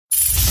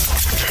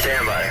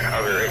Stand by.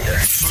 I'll be right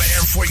there. Flair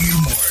for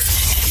humor.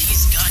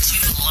 He's got you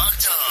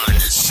locked on.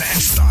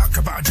 Sans talk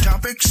about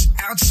topics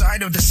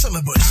outside of the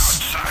syllabus.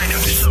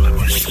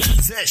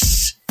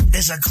 This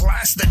is a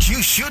class that you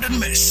shouldn't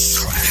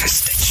miss.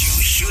 Class that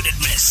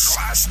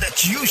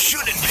you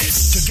shouldn't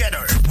miss.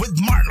 Together with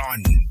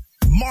Marlon,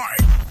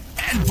 Mark,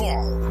 and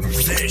Paul.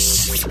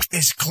 This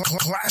is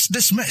Class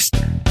Dismissed.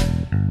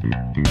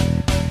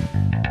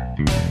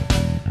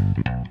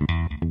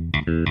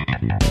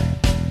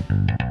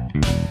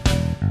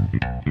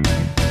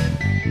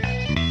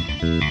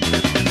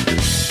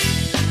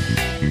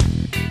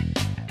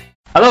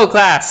 Hello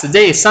class!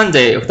 Today is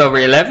Sunday,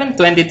 October 11,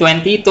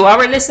 2020. To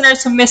our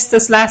listeners who missed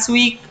us last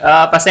week,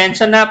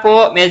 pasensya na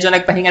po. Medyo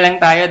nagpahinga lang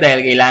tayo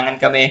dahil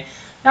kailangan kami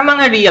ng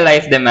mga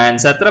real-life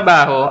demands sa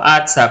trabaho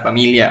at sa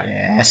pamilya.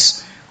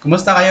 Yes.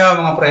 Kumusta kayo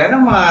mga pre?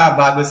 Anong mga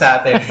bago sa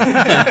atin?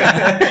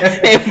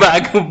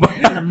 Bago ba?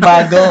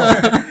 Bago.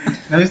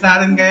 Namiss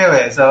natin kayo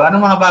eh. So,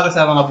 anong mga bago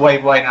sa mga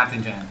buhay-buhay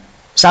natin dyan?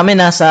 Sa amin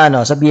sa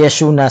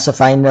BSU sa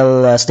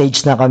final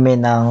stage na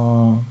kami ng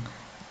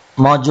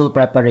module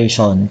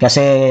preparation.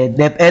 Kasi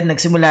DepEd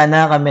nagsimula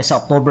na kami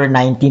sa October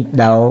 19th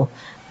daw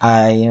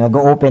ay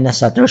mag-open na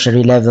sa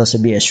tertiary level sa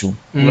BSU.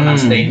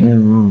 State.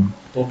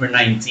 October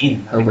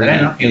 19.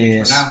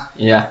 Yes.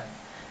 Yeah.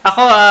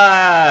 Ako,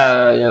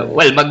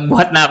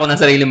 magbuhat na ako ng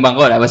sariling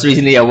bangko. I was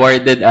recently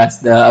awarded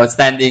as the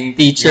outstanding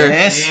teacher.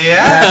 Yes.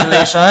 Yeah.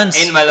 Congratulations.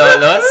 In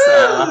Malolos.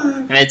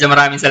 Medyo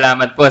maraming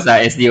salamat po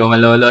sa SDO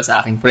Malolos, sa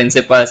aking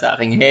principal, sa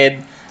aking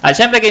head. At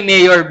syempre kay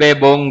Mayor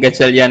Bebong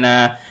Gatchalian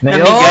na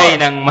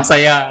namigay ng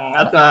masayang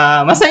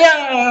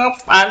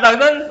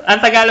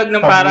ang Tagalog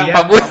ng parang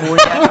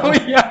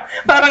pabuya.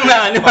 Parang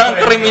parang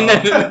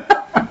kriminal.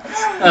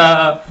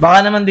 Baka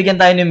naman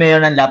bigyan tayo ni Mayor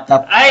ng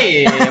laptop.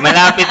 Ay,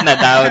 malapit na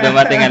daw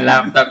dumating ang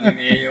laptop ni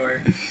Mayor.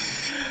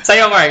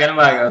 Sa'yo, Mark, ano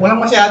bago? Walang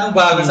masyadong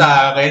bago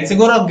sa akin.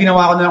 Siguro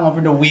ginawa ko na lang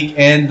over the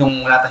weekend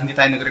nung hindi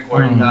tayo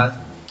nag-record na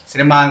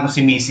sinamahan ko si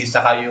Mrs.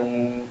 saka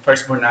yung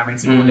firstborn namin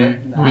si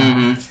Ulet.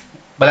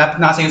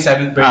 Malapit na kasi yung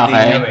 7th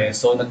birthday niya eh.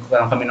 So,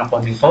 nagkaroon kami ng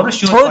konting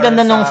photoshoot. Oh,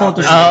 ganda nung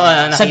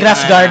photoshoot. Sa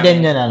Grass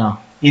Garden yun,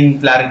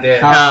 In Plaridel.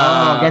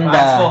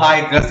 Ganda. So,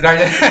 hi, Grass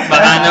Garden.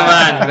 Baka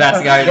naman,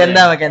 Grass Garden.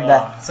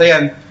 Maganda. So,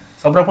 yan.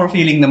 Sobrang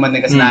fulfilling naman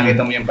kasi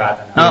nakita mo yung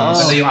bata.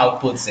 Kasi yung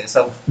outputs eh.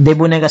 So,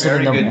 debut na kasi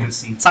very good mo. to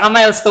see. Saka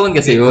milestone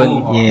kasi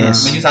yun.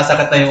 Yes. Medyo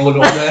sasakat na yung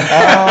ulo ko.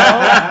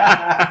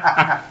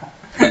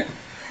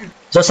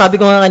 So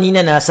sabi ko nga kanina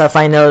na sa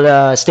final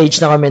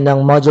stage na kami ng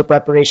module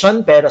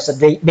preparation, pero sa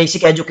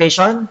basic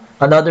education,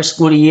 another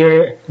school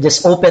year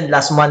just opened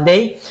last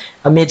Monday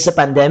amidst the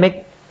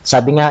pandemic.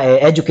 Sabi nga,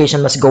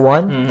 education must go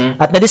on.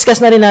 At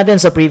na-discuss na rin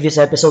natin sa previous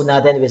episode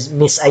natin with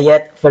Miss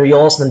Ayet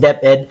Ferriols ng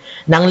DepEd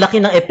na ang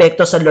laki ng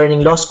epekto sa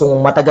learning loss kung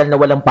matagal na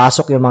walang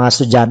pasok yung mga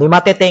estudyante.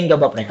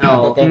 Matetenga ba, pre?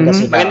 Matetenga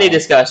sila. Maganda yung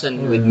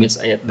discussion with Miss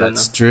Ayet doon.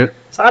 That's true.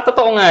 Saka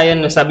totoo nga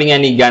yun, sabi nga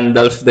ni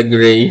Gandalf the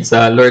Grey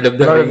sa Lord of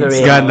the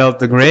Rings.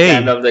 Gandalf the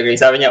Grey.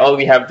 Sabi niya, all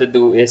we have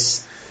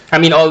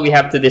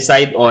to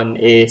decide on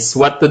is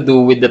what to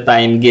do with the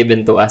time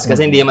given to us.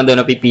 Kasi hindi naman daw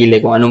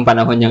napipili kung anong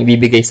panahon niyang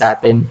ibibigay sa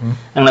atin.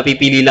 Ang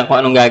napipili lang kung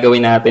anong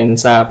gagawin natin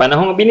sa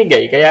panahong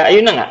binigay. Kaya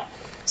ayun na nga.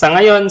 Sa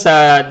ngayon,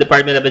 sa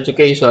Department of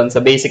Education, sa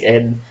Basic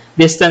Ed,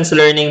 distance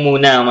learning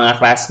muna ang mga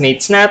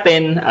classmates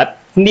natin at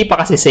hindi pa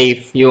kasi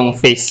safe yung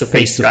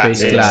face-to-face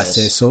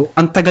classes. So,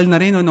 ang tagal na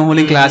rin nung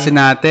huling klase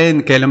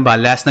natin. Kailan ba?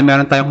 Last na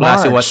meron tayong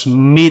klase was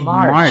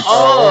mid-March.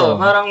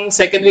 Parang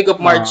second week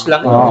of March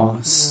lang.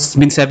 It's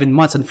been 7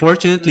 months.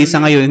 Unfortunately, sa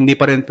ngayon, hindi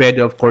pa rin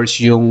pwede, of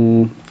course,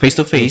 yung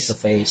face-to-face.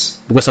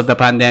 Because of the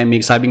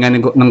pandemic. Sabi nga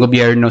ng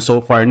gobyerno so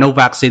far, no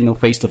vaccine, no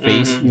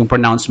face-to-face. Yung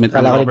pronouncement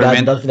ng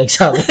government. Gandalf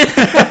nagsabi.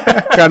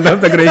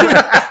 Gandalf the Grey.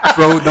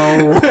 Bro,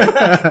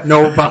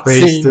 no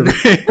vaccine.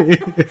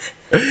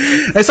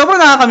 Sobrang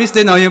nakakamiss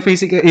din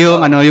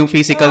yung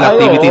physical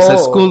activities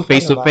sa school,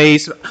 face to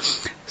face.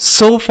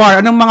 So far,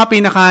 anong mga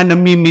pinaka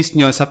nami-miss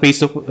nyo sa face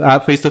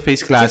to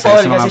face classes, si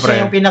Paul, mga kasi siya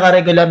yung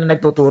pinaka-regular na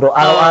nagtuturo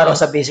araw-araw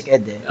sa Basic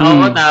Ed.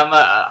 Oo,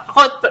 tama.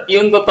 Ako,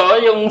 yung totoo,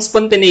 yung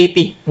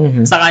spontaneity,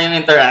 saka yung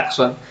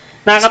interaction.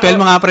 Spell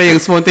mo nga pre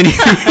yung spontaneity.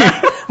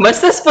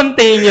 Basta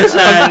spontaneous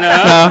siya,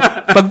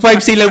 Pag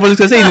 5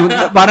 syllables kasi,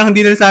 parang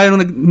hindi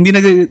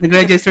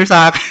nag-register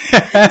sa akin.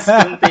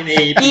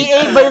 Spontaneity. PA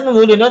ba yung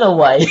nulo nun o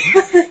Y?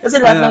 Kasi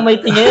lahat ng may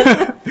tingin,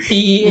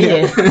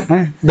 PEA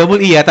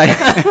Double E tayo.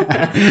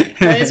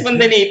 Yung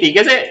spontaneity.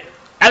 Kasi,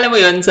 alam mo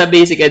yun, sa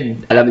Basic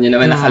Ed, alam niyo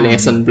naman,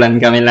 naka-lesson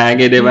plan kami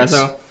lagi, di ba?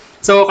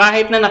 So,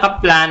 kahit na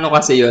nakaplano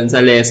kasi yun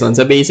sa lesson,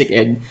 sa Basic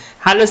Ed,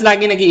 halos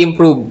lagi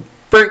nag-i-improve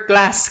per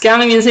class. Kaya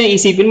nga minsan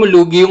isipin mo,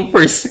 lugi yung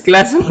first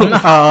class mo.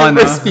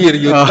 First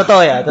period. Totoo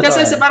yan.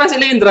 Kasi parang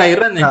sila yung dry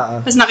run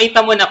Tapos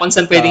nakita mo na kung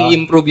saan pwedeng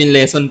i-improve yung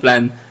lesson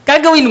plan.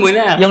 Gagawin mo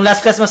na. Yung last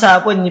class mo sa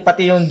hapon,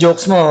 pati yung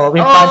jokes mo,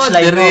 yung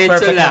punchline mo,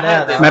 perfect na.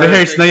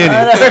 Na-rehearse na yun.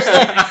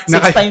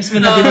 Six times mo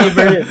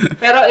na-deliver yun.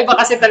 Pero iba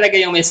kasi talaga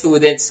yung may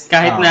students.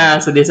 Kahit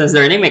na sa distance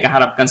learning, may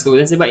kaharap kang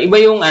students. Iba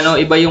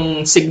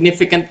yung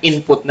significant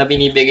input na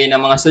binibigay ng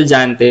mga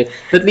estudyante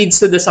that leads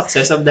to the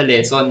success of the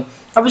lesson.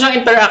 Tapos yung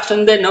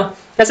interaction din,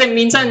 Kasi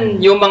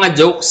minsan yung mga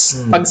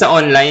jokes pag sa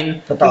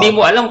online, Totoo. hindi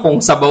mo alam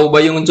kung sabaw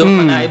ba yung joke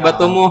na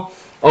naibato mo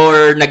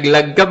or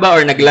naglag ka ba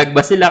or naglag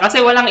ba sila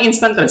kasi walang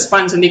instant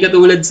response, hindi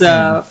katulad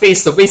sa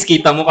face to face,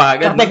 kita mo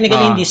kaagad.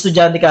 Technically, hindi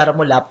estudyante ka, harap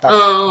mo laptop.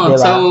 Oo,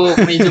 Diba? so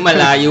medyo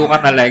malayo ka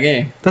talaga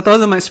eh.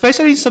 Totoo naman,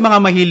 especially sa mga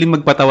mahilig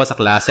magpatawa sa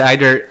klase,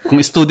 either kung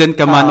student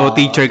ka man o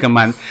teacher ka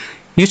man,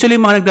 usually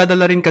mga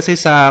nagdadala rin kasi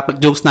sa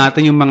jokes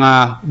natin yung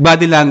mga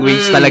body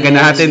language talaga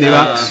natin, di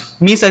ba?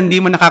 Minsan hindi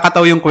mo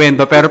nakakatawa yung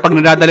kwento, pero pag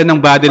nadadala ng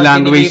body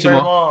language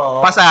mo,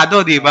 pasado,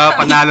 di ba?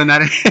 Panalo na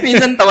rin.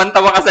 Minsan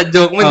tawan-tawa ka sa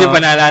joke mo, hindi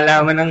pa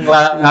nalalaman ng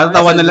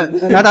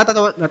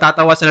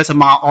natatawa sila sa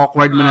mga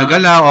awkward mo na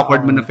galaw,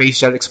 awkward mo na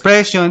facial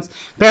expressions.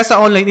 Pero sa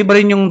online, iba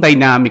rin yung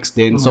dynamics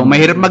din. So,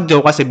 mahirap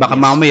mag-joke kasi baka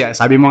mamaya,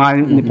 sabi mo nga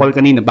ni Paul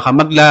kanina, baka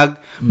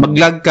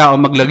maglag ka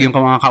o maglag yung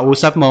mga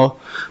kausap mo.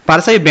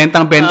 Para sa'yo,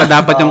 bentang-benta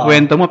dapat yung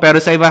kwento mo. Pero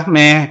sa iba,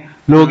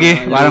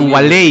 lugi, parang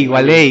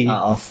walay.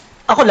 Oo.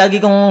 Ako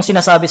lagi kong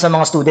sinasabi sa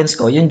mga students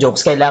ko, yung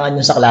jokes kailangan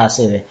yun sa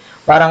klase eh.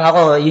 Parang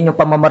ako, yun yung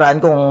pamamaraan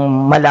kong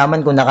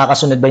malaman kung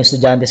nakakasunod ba yung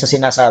estudyante sa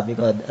sinasabi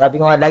ko. Sabi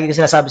ko nga, lagi ko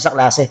sinasabi sa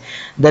klase,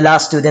 the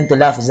last student to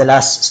laugh is the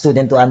last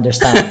student to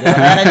understand.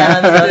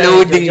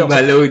 Loading ba?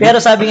 Loading. Pero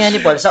sabi nga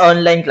ni Paul, sa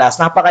online class,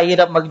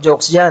 napakahirap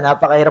mag-jokes dyan,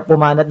 napakahirap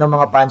pumanat ng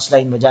mga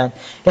punchline mo dyan.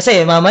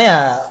 Kasi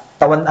mamaya,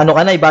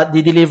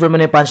 di-deliver mo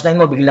na yung punchline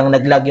mo, biglang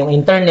nag-lag yung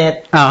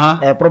internet.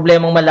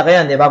 Problemang malaki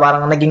yan, di ba?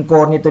 Parang naging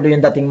corny tuloy yung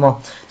dating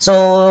mo. So,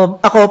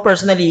 ako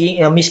personally,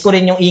 miss ko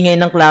rin yung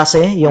ingay ng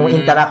klase, yung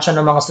interaction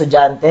ng mga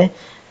estudyante,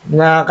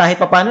 na kahit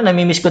papaano,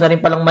 namimiss ko na rin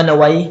palang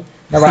manaway,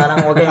 na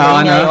parang huwag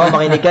kayong maingay,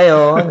 makinig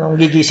kayo, nung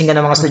gigising ka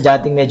ng mga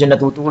estudyante, medyo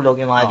natutulog,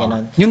 yung mga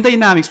ganon. Yung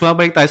dynamics,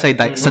 mabalik tayo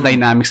sa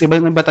dynamics. Iba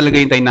talaga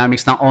yung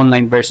dynamics ng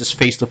online versus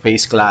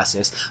face-to-face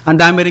classes. Ang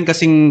dami rin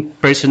kasing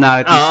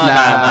personalities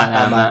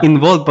na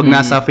involved pag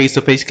nasa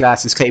face-to-face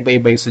classes,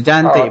 iba-iba yung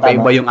estudyante,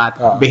 iba-iba yung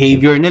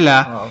behavior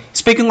nila.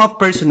 Speaking of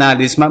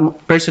personalities,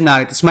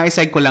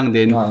 ma-iseg ko lang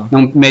din,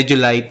 nung medyo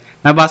light,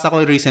 nabasa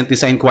ko recently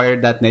sa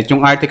Inquirer.net,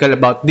 yung article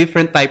about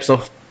different types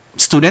of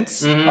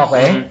students.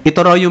 Okay.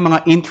 Ito raw yung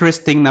mga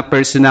interesting na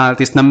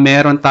personalities na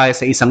meron tayo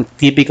sa isang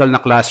typical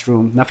na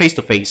classroom na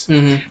face-to-face.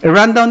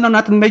 I-rundown lang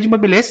natin medyo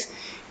mabilis.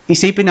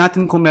 Isipin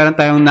natin kung meron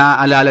tayong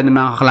naaalala ng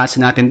mga kaklase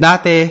natin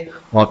dati.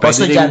 O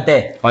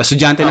estudyante.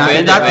 Estudyante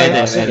natin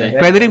dati.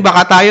 Pwede rin,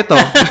 baka tayo to.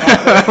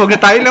 Huwag na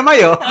tayo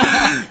lumayo.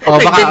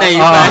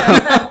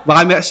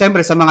 Baka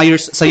siyempre, sa mga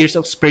years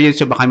of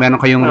experience, baka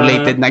meron kayong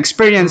related na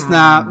experience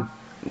na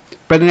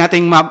pwede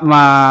nating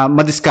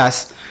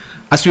ma-discuss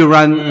as we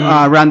run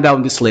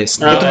down this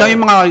list. Ito daw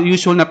yung mga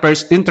usual na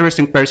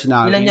interesting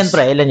personalities. Ilan yan,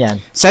 pre? Ilan yan?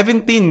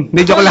 17.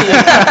 Hindi, joke lang.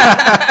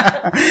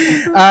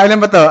 Ilan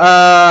ba to?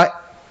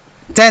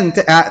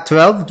 10,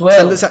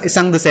 12?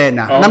 Isang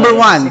dosena. Number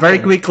 1,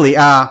 very quickly,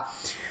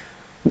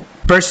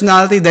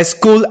 personality, the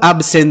school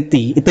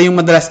absentee. Ito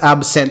yung madalas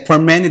absent for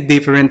many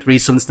different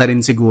reasons na rin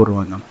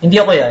siguro. No?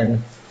 Hindi ako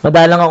yan.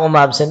 Madalang ako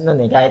umabsent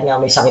nun eh. Kahit nga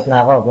may sakit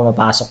na ako,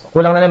 pumapasok.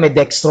 Kulang na may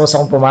dextrose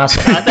akong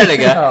pumasok.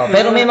 Talaga?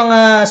 Pero may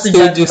mga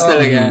estudyante,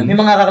 may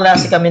mga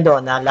kaklase kami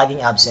doon na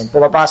laging absent.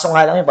 Pumapasok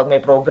nga lang yun pag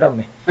may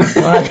program eh.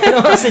 Mga ganun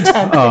mga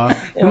estudyante.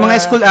 Yung mga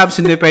school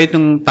absent, pwede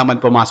itong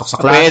tamad pumasok sa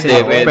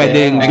klase.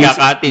 Pwede.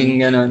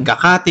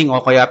 Kakating,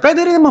 o kaya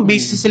pwede rin naman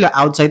busy sila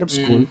outside of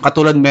school.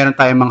 Katulad meron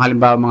tayong mga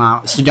halimbawa mga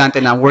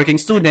estudyante na working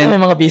student. May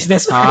mga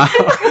business.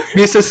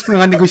 Business,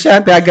 mga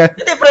negosyante agad.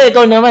 Hindi, pero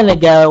ikaw naman,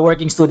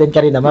 working student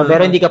ka rin naman,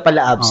 pero hindi ka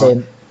pala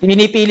absent.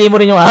 Pinipili mo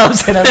rin yung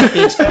absent ng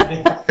teacher.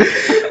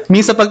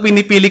 Minsan pag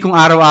pinipili kong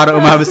araw-araw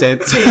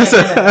umabsent.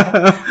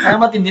 Kaya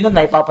matindi nun,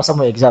 naipapasa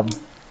mo exam.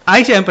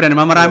 Ay, syempre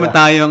naman, marami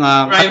tayong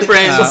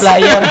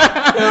supplier.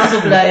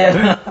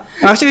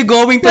 Actually,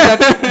 going to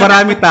that,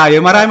 marami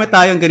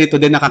tayong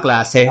ganito din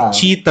nakaklase.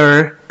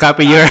 Cheater,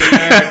 copyer.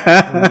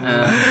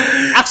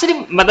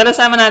 Actually, madalas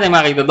naman natin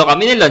makikita to.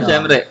 Kami nila,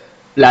 syempre.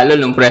 Lalo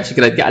nung fresh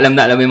grad ka, alam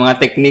yung mga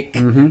technique.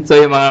 So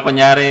yung mga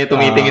kunyari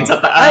tumitingin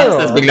sa taas,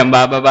 tapos biglang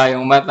bababa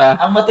yung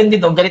mata. Ang matindi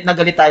doon, galit na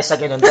galit tayo sa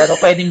ganun. Pero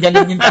pwedeng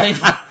galit din tayo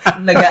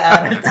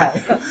nag-aaral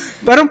tayo.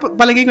 Pero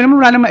palagay ko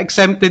naman wala namang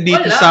exempted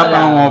dito sa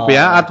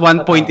pangongopya. At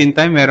one point in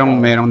time,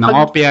 merong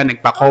nangopya,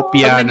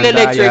 nagpakopya, pag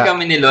nagle-lecture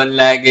kami ni Lon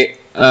lagi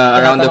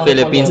around the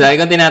Philippines, lagi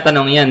kong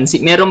tinatanong yan,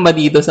 meron ba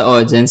dito sa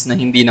audience na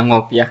hindi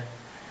nangopya?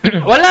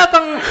 Wala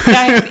pang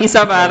kahit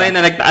isa pare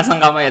na nagtaas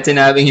ang kamay at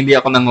sinabing hindi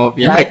ako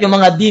nangopya. Kahit yung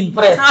mga dean,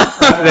 pre.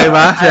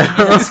 Diba?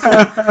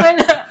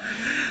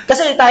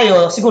 Kasi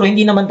tayo, siguro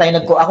hindi naman tayo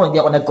hindi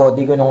ako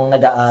nag-coding nung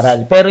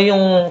nag-aaral. Pero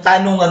yung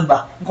tanungan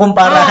ba,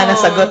 kumparahan ng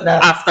sagot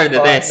na after the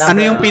test. Ano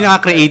yung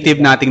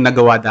pinaka-creative nating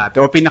nagawa dati?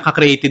 O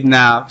pinaka-creative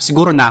na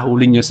siguro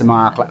nahuli nyo sa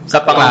mga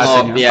sa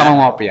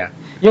pangongopya?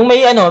 Yung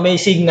may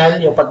signal,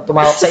 yung pag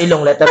tumawag sa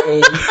ilong, letter A,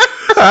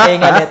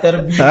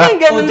 letter B.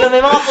 May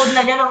mga code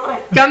na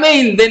gano'n. Kami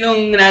hindi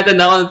nung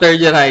natanda ako ng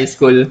third year high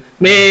school.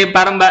 May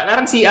parang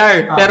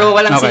CR, pero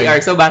walang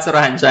CR, so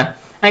basurahan siya.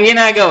 Ang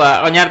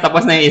ginagawa, kunyari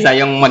tapos na yung isa,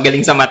 yung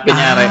magaling sa math,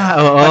 kunyari.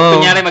 At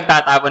kunyari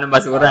magtatapon ng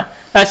basura.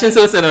 Tapos yung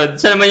susunod,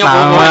 siya naman yung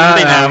kumuha ng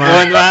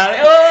tinapon.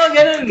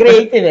 Ganun.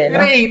 Creative eh. No?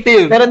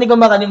 Creative. Pero hindi ko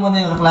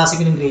makalimutan yung klase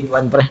ko ng grade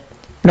 1, pre.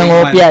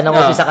 Nangopya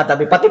sa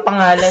katabi. Pati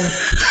pangalan.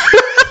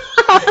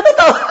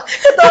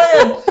 Ito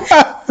yan.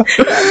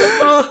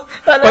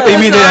 Pati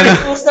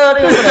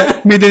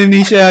middle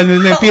initial,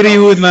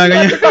 period, mga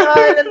ganyan. Pati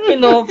pangalan,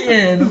 kinopya.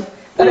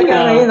 Talaga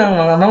ngayon,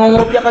 ang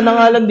mangungopya ka na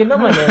nga lang din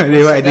naman.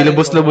 Di ba? Di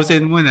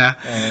lubos-lubusin muna.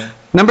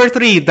 Number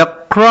 3, the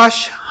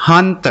crush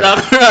hunter. The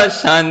crush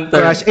hunter.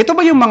 Crush. Ito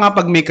ba yung mga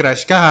pag may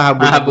crush ka,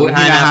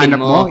 hinahanap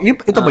mo?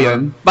 Ito ba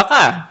yun?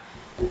 Baka.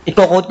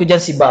 Iko-quote ko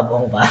dyan si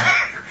Babong pa.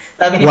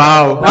 Sabi ni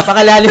Wow.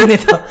 Napakalalim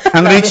nito.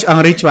 Ang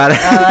rich para.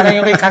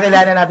 Yung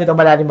kakilala natin ito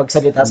malalim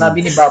magsalita.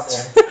 Sabi ni Babong,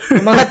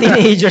 yung mga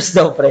teenagers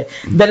daw, pre,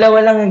 dalawa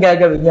lang ang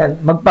gagawin yan.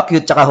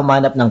 Magpa-cute tsaka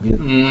humanap ng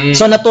cute.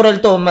 So natural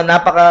to,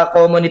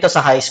 napaka-common ito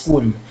sa high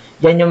school.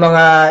 Yan yung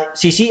mga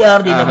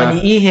CCR, di naman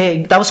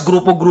iihi. Tapos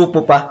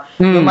grupo-grupo pa.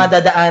 Yung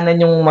madadaanan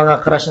yung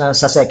mga crush na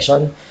sa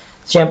section.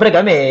 Siyempre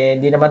kami,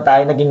 hindi naman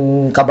tayo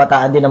naging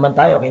kabataan din naman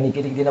tayo.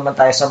 Kinikilig din naman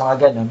tayo sa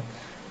mga ganun.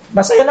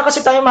 Masaya na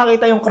kasi tayo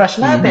makita yung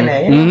crush natin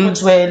Yun ang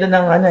konsuelo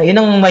ng yun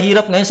ang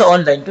mahirap ngayon sa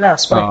online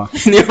class.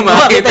 Hindi mo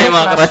makita yung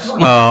mga crush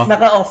mo.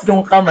 Naka-off yung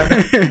cam.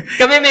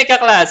 Kami may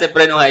kaklase,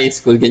 pre, nung high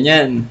school,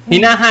 ganyan.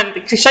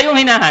 Hinahunting. Siya yung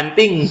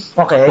hinahunting.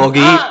 Okay. Pogi.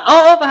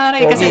 Oo,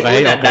 pare. Kasi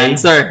una,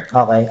 dancer.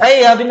 Okay.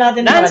 Ay, sabi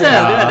natin.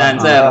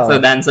 Dancer. So,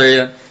 dancer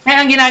yun.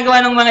 Kaya ang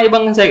ginagawa ng mga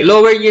ibang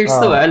lower years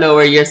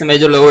lower years na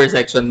medyo lower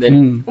section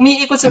din.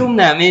 Umiikot sa room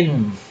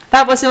namin.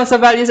 Tapos yung sa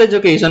values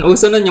education,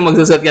 uso nun yung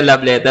magsusulat ka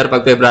love letter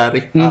pag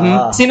February.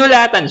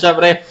 Sinulatan siya,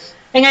 pre.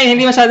 Ngayon,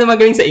 hindi masyado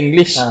magaling sa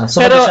English.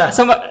 Pero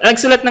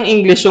nagsulat ng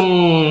English yung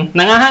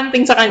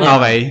nangahunting sa kanya.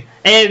 Okay.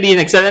 Di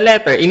nagsulat ng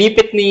letter.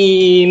 Inipit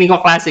ni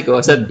kaklase ko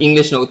sa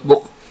English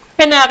notebook.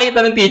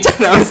 Nakakita ng teacher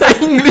namin sa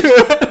English.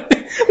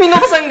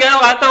 Binuksan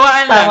gano'n,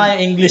 katawaan lang. Tama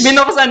yung English.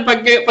 Binuksan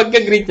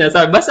pagka-greet niya.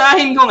 Sabi,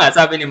 basahin ko nga,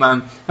 sabi ni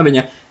ma'am. Sabi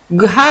niya,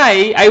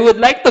 "Hi, I would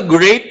like to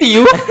greet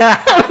you.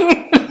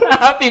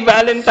 Happy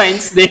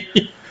Valentine's Day."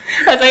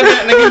 At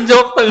naging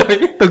joke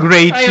tuloy. To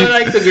greet I you. would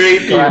like to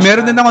greet you.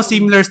 Meron din ako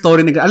similar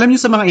story. Alam niyo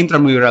sa mga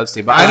intramurals,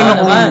 diba? I don't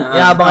know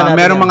kung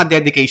meron mga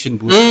dedication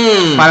booth.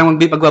 Parang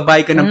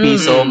magbabay ka ng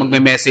piso,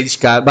 magme-message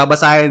ka,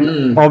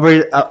 babasahin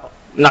over...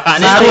 Buong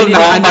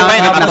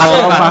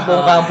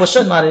campus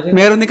yun, maririnig.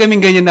 Meron din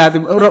kaming ganyan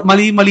natin.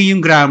 Mali-mali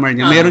yung grammar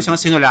niya. Meron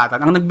siyang sinulatan.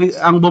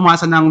 Ang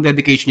bumasa ng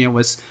dedication niya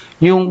was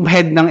yung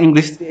head ng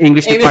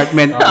English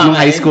department nung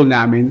high school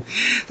namin.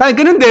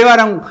 Ganun din,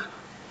 parang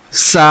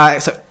sa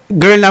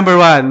girl number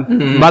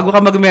 1, bago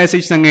ka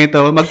mag-message ng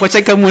ito,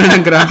 magpa-check ka muna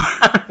ng grammar.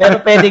 Pero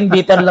pwedeng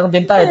bitter lang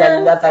din tayo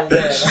dahil tayo.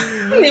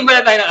 Hindi ba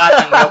na tayo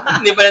nakatanggap?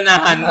 Hindi ba na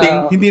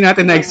na-hunting? Hindi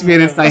natin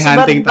na-experience na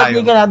hunting tayo.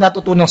 Ba't hindi ka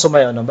natutunang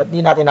sumayaw? No? Ba't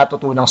hindi natin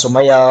natutunang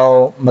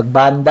sumayaw,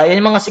 magbanda?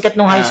 Yan yung mga sikat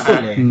nung high school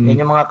Yan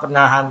yung mga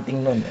na-hunting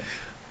nun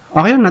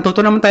Okay,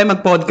 natuto naman tayo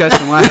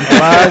mag-podcast.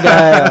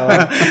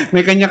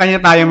 May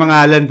kanya-kanya tayong mga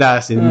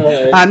landasin.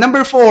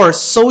 Number 4,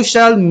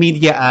 social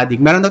media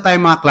addict. Meron daw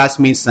tayong mga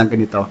classmates na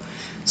ganito.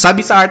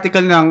 Sabi sa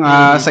article ng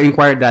sa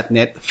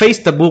Inquirer.net,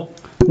 face the book,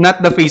 not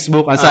the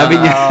Facebook. Ang sabi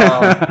niya,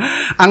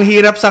 ang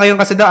hirap sa ngayon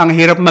kasi daw, ang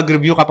hirap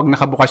mag-review kapag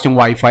nakabukas yung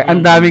wifi.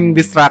 Ang daming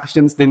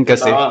distractions din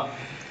kasi.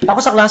 Ako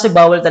sa klase,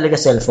 bawal talaga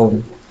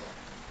cellphone.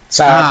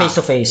 Sa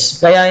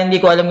face-to-face. Kaya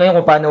hindi ko alam ngayon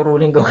kung paano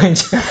ruling gawin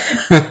siya.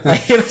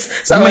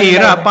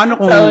 Mahirap.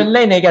 Paano kung... Sa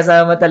online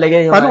kasama talaga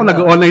yung... Paano kung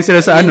nag-online sila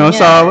sa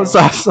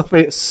sa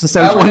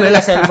cellphone nila?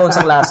 Cellphone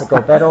sa klase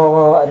ko. Pero,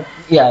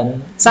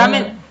 yan. Sa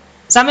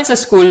amin sa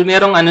school,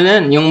 merong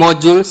yung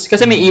modules.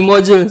 Kasi may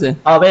e-modules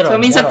Pero, so,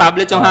 minsan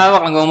tablet yung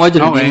hawak ng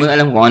module. Hindi mo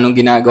alam kung anong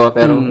ginagawa.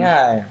 Pero,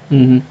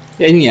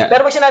 yan nga.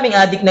 Pero pag sinabing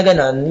addict na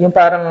gano'n, yung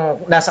parang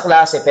nasa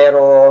klase,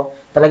 pero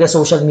talaga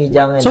social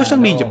media ngayon. Social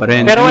media pa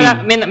rin. Pero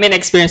may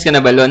experience ka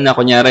na ba, Lon, na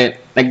kunyari,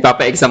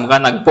 nagpapa-exam ka,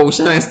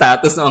 nag-post siya ng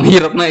status na ang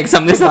hirap ng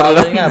exam ni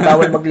Sarah.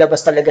 Bawal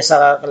maglabas talaga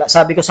sa...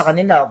 Sabi ko sa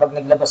kanila, pag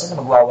naglabas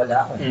na,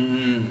 magwawala ako.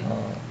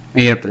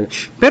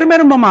 Pero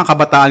meron ba mga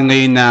kabataan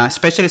ngayon na,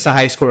 especially sa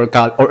high school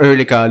or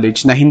early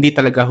college, na hindi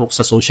talaga hook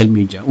sa social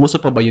media?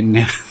 Uso pa ba yun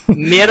ngayon?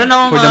 Meron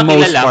akong mga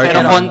kilala, pero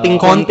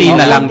konting-konti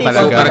na lang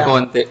talaga. Super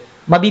konti.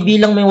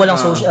 Mabibilang may walang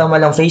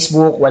walang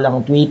Facebook,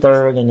 walang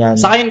Twitter, ganyan.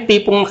 Saka yung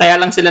tipong kaya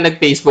lang sila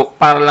nag-Facebook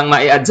para lang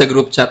ma-i-add sa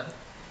group chat.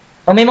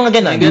 May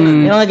mga ganun.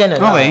 May mga ganun.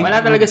 Okay.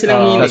 Wala talaga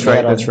silang hilig.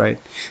 That's right.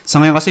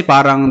 Sa ngayon kasi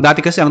parang, dati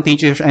kasi ang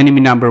teacher's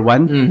enemy number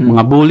 1,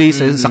 mga bullies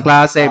sa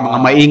klase, mga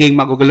mainging,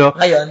 magugulo.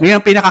 Ngayon,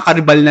 ang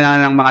pinakakaribal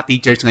na ng mga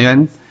teachers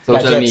ngayon,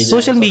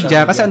 social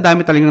media. Kasi ang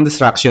dami talagang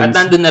distractions. At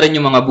nandun na rin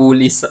yung mga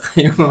bullies.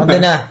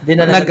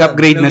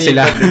 Nag-upgrade na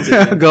sila.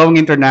 Going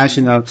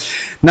international.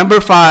 Number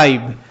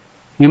 5,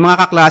 yung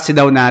mga kaklase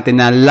daw natin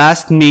na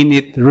last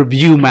minute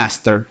review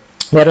master.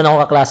 Meron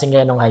akong kaklase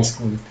ngayon nung high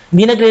school.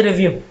 Hindi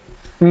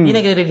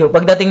nagre-review.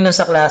 Pagdating nun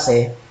sa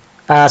klase,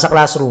 sa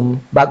classroom,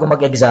 bago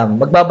mag-exam,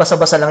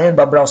 magbabasa-basa lang yun,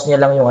 babrowse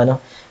niya lang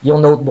yung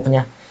notebook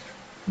niya.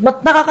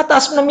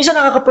 Nakakataas na, minsan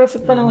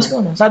nakaka-perfect pa ng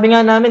score. Sabi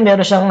nga namin,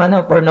 meron siyang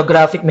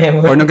pornographic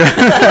memory.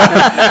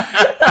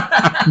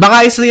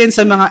 Baka isa yan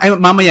sa mga,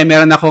 mamaya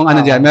meron akong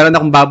meron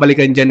akong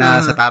babalikan dyan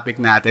na sa topic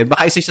natin.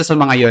 Baka isa siya sa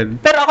mga yon.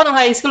 Pero ako nung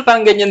high school,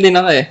 parang ganyan din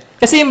ako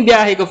Kasi yung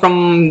biyahe ko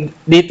from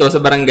dito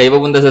sa barangay,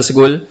 papunta sa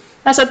school,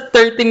 nasa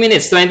 30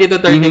 minutes, 20 to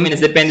 30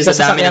 minutes, depende sa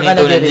dami ng sasakyan ka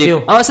hinto ng nagre-review.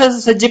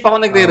 jeep. Sa jeep ako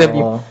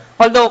nagre-review.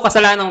 Although,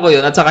 kasalanan ko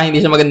yun, at saka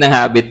hindi siya magandang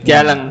habit.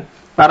 Kaya lang,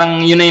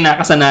 parang yun na yung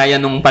nakasanayan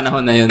nung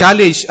panahon na yun.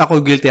 College,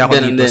 ako guilty ako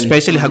Ganun dito. din.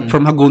 Especially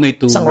from Hagonoy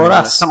to... Isang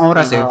oras. Isang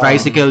oras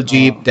Tricycle,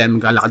 jeep, then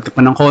maglalakad ka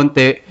pa ng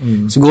konti.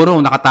 Siguro,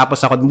 nakatapos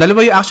ako.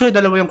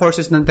 Dalawa yung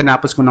courses na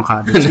tinapos ko ng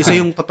college. Isa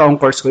yung totoong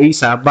course ko.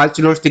 Isa,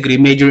 bachelor's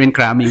degree, major in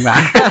cramming.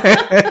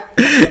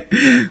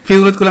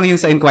 Fieldwood ko lang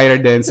yung sa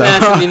Inquirer din. So,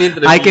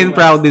 I can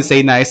proudly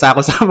say na isa ako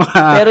sa mga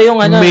Pero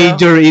yung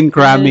major in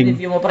cramming.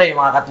 Review mo pre,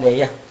 yung mga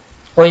katleya.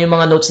 O yung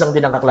mga notes lang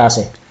din ng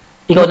kaklase.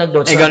 Ikaw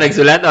nag-notes Ikaw lang.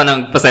 nagsulat o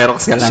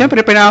nagpa-xerox ka lang?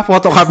 Siyempre,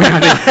 pinaka-photocopy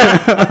natin.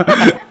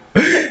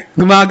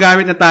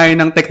 Gumagamit na tayo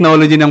ng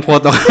technology ng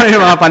photocopy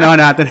yung mga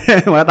panahon natin.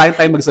 Wala tayong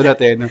time magsulat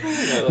No?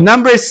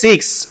 Number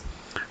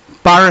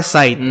 6,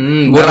 Parasite.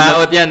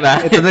 Buraot yan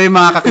ba? Ito na yung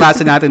mga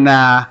kaklase natin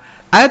na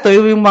ito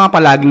yung mga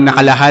palaging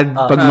nakalahad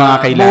pag mga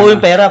kailangan. Buo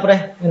yung pera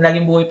pre. Yung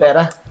laging buo yung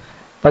pera.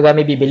 Pag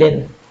may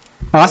bibilin.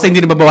 Kasi hindi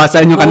na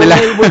babawasan yung kanila.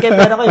 Buo yung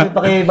pera ko. Yung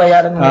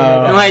pakibayaran mo.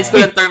 Nung high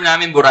school, ang term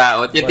namin,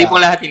 buraot. Yung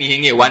tipong lahat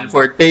hinihingi.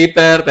 1/4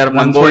 paper, term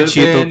ng 1/4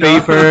 sheet of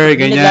paper,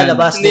 Hindi ganyan.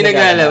 naglalabas. Hindi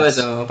naglalabas.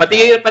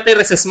 Pati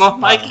recess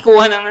mo,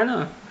 makikikuha ng ano.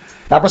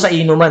 Tapos sa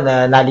inuman,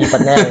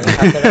 nalipat na yan.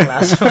 After the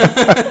class.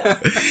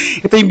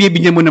 Ito yung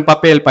bibigyan mo ng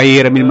papel,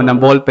 pahihiramin mo ng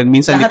ballpen.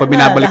 Minsan hindi pa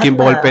binabalik yung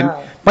ballpen.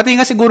 Pati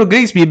nga siguro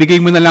grades, bibigay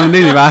mo na lang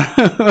din, di ba?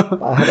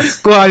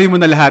 Kuhanin mo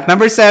na lahat.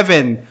 Number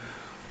 7,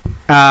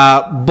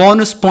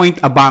 bonus point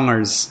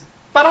abangers.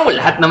 Parang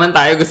lahat naman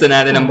tayo gusto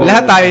natin ng bonus.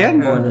 Lahat tayo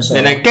yan. Bonus.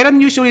 Kailan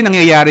usually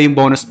nangyayari yung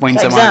bonus points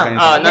sa Sa mga exam.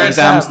 ganito? No,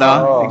 Exams, no?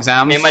 Oo.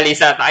 Exams. May mali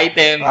sa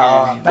item.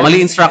 Mali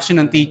instruction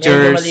ng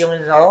teachers.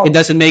 It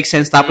doesn't make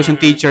sense. Tapos yung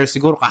teacher,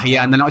 siguro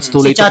kahiyaan na lang. It's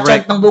too Si late to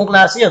correct. Chachant ng buong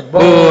klase yun.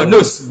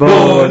 Bonus!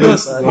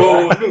 Bonus!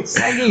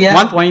 1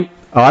 point.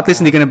 Oh, at least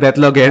hindi ka na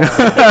betlog eh.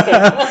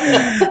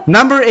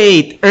 Number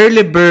 8,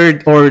 early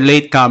bird or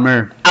late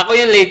comer. Ako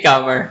yung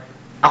latecomer.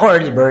 Ako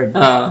early bird.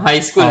 High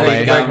school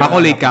Okay. latecomer. Ako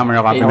late comer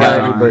ako. Late Ako comer.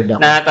 early bird ako.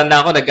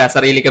 Natanda ko,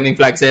 nagkasarili kaming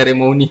flag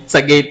ceremony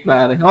sa gate,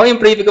 pare. Yung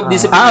prefect of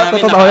discipline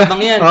namin, totoo.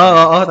 nakabang yan.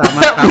 Oo, tama.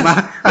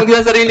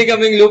 Magsasarili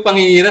kaming lupang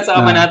hihira sa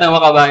kabanatang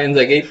makabayan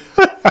sa gate.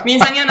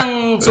 Minsan yan, ang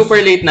super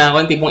late na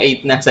ako, tipong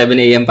 8 na, 7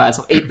 a.m.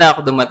 pasok. 8 na ako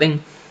dumating.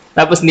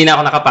 Tapos hindi na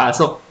ako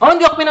nakapasok.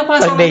 Hindi ako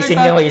pinapasok. Pag-basing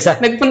niya ko isa.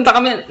 Nagpunta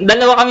kami,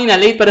 dalawa kami na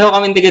late, pareho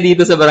kami tiga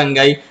dito sa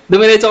barangay.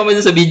 Dumiretso kami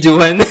sa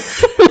videohan.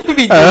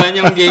 Videohan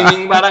yung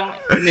gaming, parang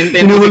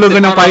Nintendo.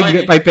 Inuhulugan ng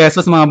 5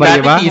 pesos mga bali,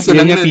 Dati ba? piso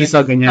lang Ganyan, yun. piso,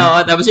 ganyan. Oo,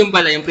 tapos yung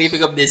pala, yung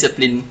prefect of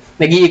discipline,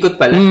 nag-iikot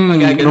pala.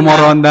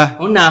 Rumoronda.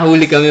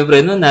 Nahuli kami,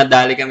 pre, no?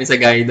 Nadali kami sa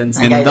guidance.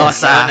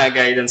 Mendoza.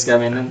 Na-guidance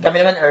kami nun. Kami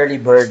naman early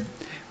bird.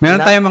 Meron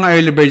tayong mga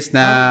early birds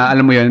na,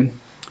 alam mo yun,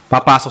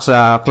 papasok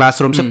sa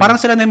classroom. So,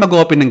 parang sila na yung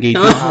mag-open ng gate.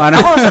 No?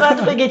 Ako,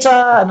 sarado pa yung gate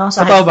sa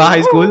Totoo ba,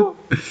 high school?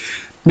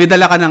 May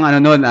dala ka ng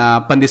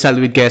pandesal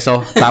with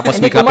queso.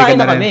 Tapos Hindi, may kape ka kumain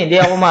na na kami. rin. Hindi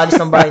ako maalis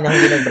ng bahay nang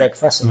hindi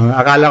nag-breakfast.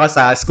 Akala ko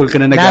sa school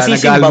ka na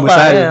Nasisimba pa.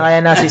 nag-almusal. Kaya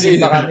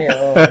nasisimba kami.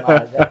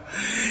 Maaga.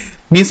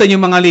 Minsan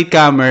yung mga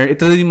latecomer,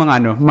 ito na yung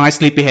mga mga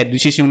sleepyhead,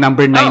 which is yung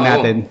number 9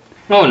 natin.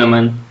 Oo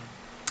naman.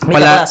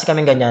 May kaklase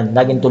kaming ganyan.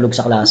 Laging tulog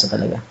sa klase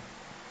talaga.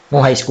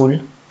 Nung high school.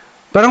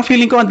 Parang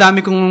feeling ko ang dami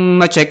kong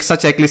na-check sa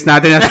checklist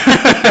natin.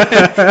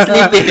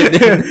 Sleepyhead.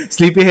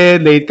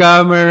 Sleepyhead,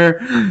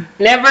 latecomer.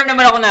 Never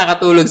naman ako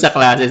nakatulog sa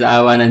klase sa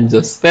awa ng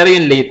Diyos. Pero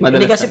yung late,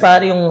 madalas. Hindi kasi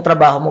pare yung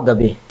trabaho mo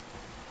gabi.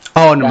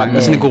 Oo naman,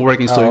 Dati. kasi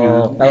nag-working store.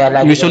 Oo, kaya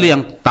lagi Usually,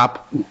 ang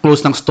top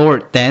close ng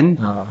store, 10.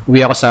 Oo.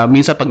 Uwi ako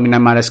minsan pag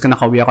minamalas ka,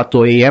 nakauwi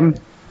ako 2 a.m.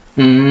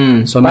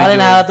 So, Pare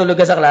medyo,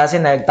 nakatulog ka sa klase,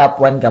 nag-top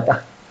 1 ka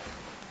pa.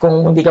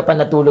 Kung hindi ka pa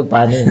natulog,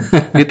 paano yun?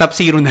 di top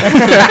 0 na.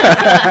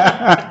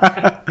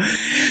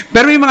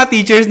 Pero may mga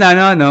teachers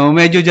na,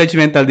 medyo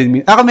judgmental din.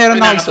 Ako meron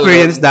May akong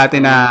experience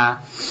dati na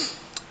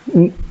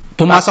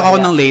pumasok ako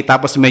ng late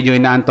tapos medyo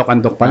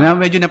inaantok-antok pa. Na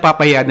medyo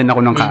napapahiya din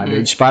ako ng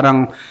college.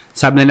 Parang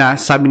sabi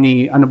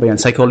ni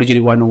Psychology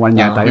 101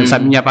 yata. Yung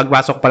sabi niya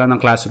pagpasok pa lang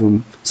ng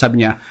classroom,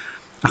 sabi niya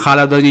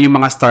akala daw niya yung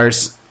mga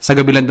stars sa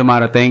gabi lang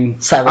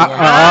dumarating. Sabi niya.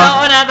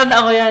 Oo,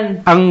 natanda ko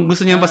yan. Ang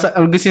gusto niya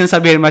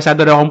sabihin,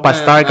 masyado daw akong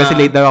pa-star kasi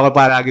late daw ako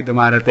palagi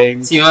dumarating.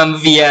 Si Ma'am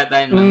V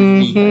yata yun, Ma'am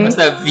V.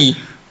 Basta V.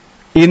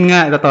 Yun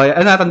nga, totoo.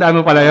 Natandaan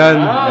mo pala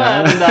yun.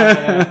 Natanda ko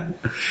yan.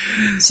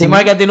 Si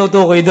Mark ang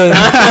tinutukoy doon.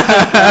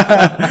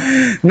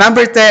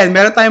 Number 10,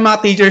 meron tayong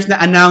mga teachers na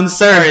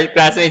announcer.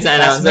 Classmates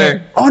na announcer.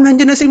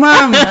 Nandiyan na si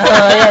ma'am.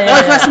 yeah.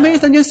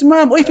 Classmates, nandiyan si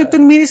ma'am. 15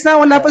 minutes na,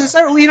 wala pa si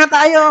sir. Uwi na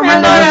tayo.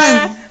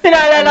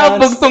 Pinaalala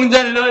ko bugtong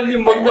dyan, lol.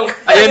 Yung bugtong.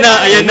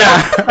 Ayan na.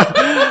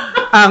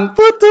 Ang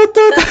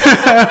tututut.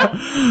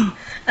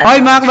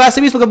 Ay, mga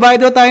classmates,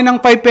 magbabayad daw tayo ng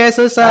 5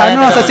 pesos sa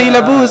sa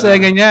syllabus.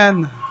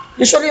 Ganyan.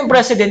 Usually yung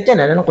president yan,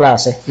 anong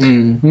klase?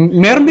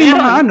 Meron din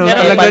mga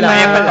talaga na.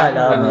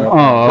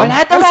 Wala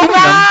daw si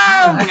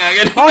ma'am!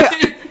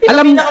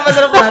 Alam Yung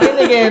pinakamasarap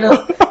narinig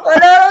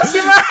wala raw si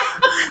ma'am!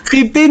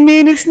 15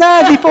 minutes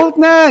na, default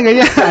na.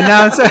 Ganyan,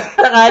 announcer.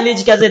 Sa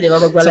college kasi, di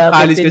ba? Sa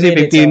college kasi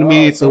 15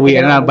 minutes,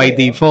 uwi na by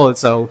default.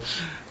 So,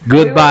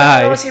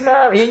 goodbye. Wala raw si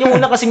ma'am. Yun yung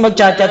una kasing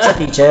mag-chat sa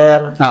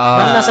teacher.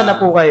 Nasa na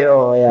po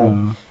kayo.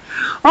 Ayan.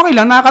 Okay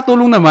lang,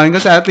 nakakatulong naman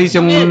kasi at least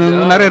yung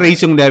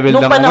nare-raise yung level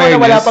Nung ng panahon na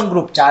awareness. wala pang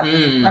group chat.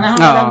 Panahon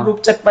na walang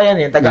group chat pa yan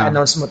eh.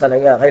 Taga-announce mo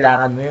talaga.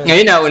 Kailangan mo yun.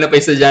 Ngayon, nauna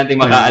pa estudyante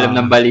makaalam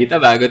ng balita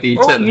bago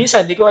teacher.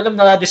 Minsan, di ko alam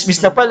na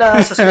dismiss na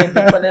pala. Suspended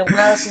pala yung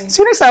klase.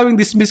 Sino sabing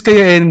dismiss kayo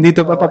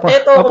dito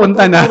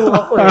papunta na.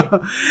 Ako, eh.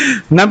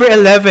 Number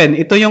 11,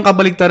 ito yung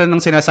kabaligtaran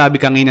ng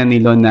sinasabi kanina ni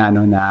Lon na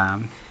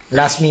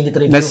Last minute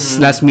review.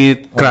 last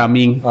minute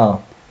cramming. Oh.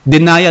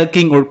 Denial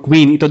king or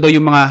queen. Ito daw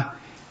yung mga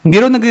hindi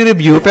raw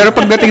nagre-review pero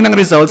pagdating ng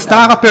results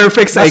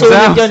nakaka-perfect sa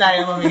exam. Nasulit yun,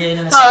 ayaw mamigay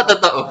na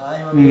Totoo.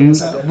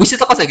 Busit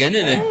ako sa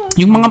ganun eh.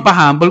 Yung mga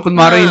pahambol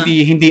kunwari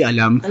hindi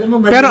alam. Alam mo,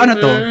 Pero ano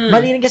to?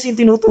 Mali rin kasi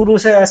yung tinuturo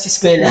sa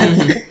eskwela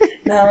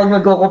na huwag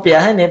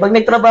magkukopyahan eh. Pag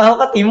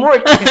nagtrabaho ka,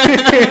 teamwork.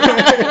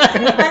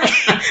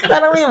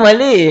 Parang may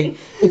mali eh.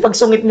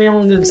 Ipagsungit mo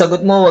yung sagot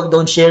mo,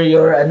 don't share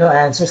your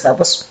answers.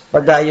 Tapos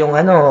pag yung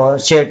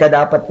share ka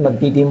dapat,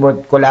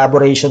 magti-teamwork,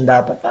 collaboration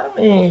dapat. Parang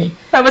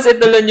Tapos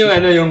ito lang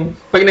yung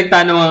pag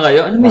nagtanong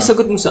kayo, may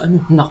sagot mo sa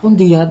Naku,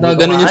 hindi yata.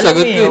 Ganun yung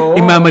sagot ko.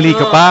 Imamali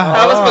ka pa.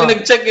 Tapos pag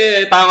nag-check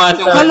tama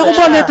yung Akala ko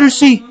ba letter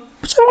C?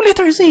 Gusto mo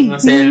letter C?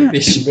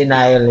 selfish.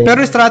 denial eh. Pero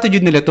strategy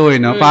nila to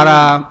no?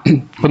 Para,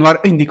 kunwari,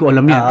 hindi ko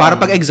alam yan. Para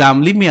pag exam,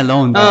 leave me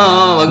alone.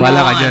 wag mo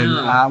Wala ka dyan.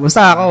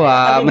 Basta ako,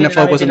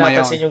 mana-focus mo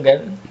yun. Yung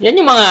ganun. Yan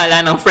yung mga ala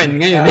ng friend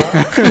ngayon eh.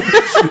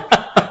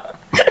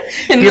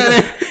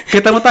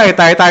 Kita mo tayo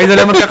na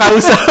lang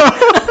magkakausap.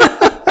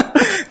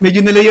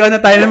 Medyo nilayuan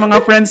na tayo ng mga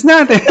friends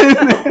natin.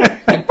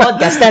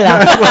 Podcast na lang.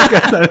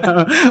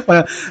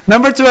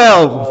 Number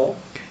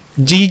 12.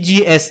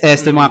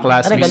 GGSS ng mga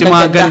classmates. Yung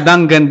mga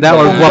gandang-ganda. gandang-ganda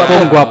or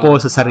gwapong-gwapo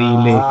sa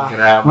sarili.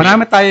 Grabe.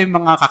 Marami tayong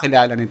mga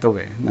kakilala nito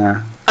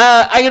na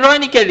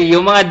Ironically,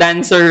 yung mga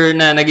dancer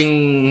na naging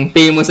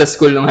famous sa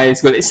school ng high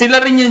school,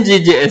 sila rin yung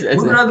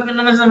GGSS. Grabe ka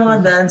naman sa mga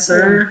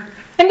dancer.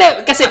 Hindi,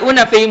 kasi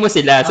una famous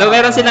sila. So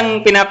meron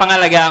silang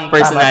pinapangalaga ang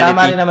personality.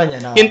 Tama rin naman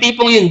yan. Yung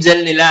tipong yung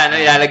gel nila,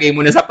 ilalagay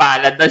mo na sa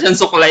palad, tapos yung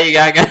suklay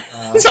gaga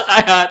sa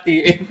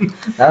kahatiin.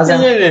 Tapos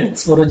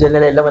puro dyan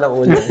na laman ang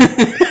ulo.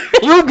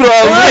 Yung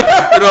grabe.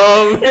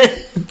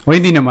 o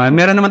hindi naman.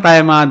 Meron naman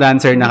tayong mga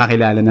dancer na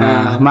kakilala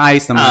na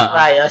maayos naman.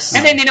 Ayos.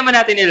 Hindi naman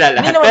natin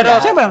nilalahat. Hindi naman Pero,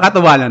 Siyempre, ang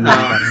katawalan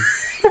naman.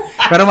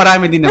 Pero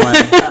marami din naman.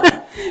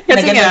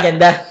 kasi nga,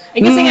 Ganda.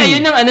 kasi nga,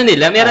 yun ang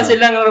nila. Meron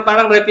silang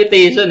parang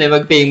reputation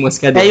mag famous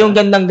ka din. Kaya yung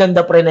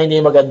gandang-ganda pre na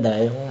hindi maganda,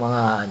 yung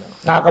mga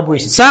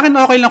nakakabuisit. Sa akin,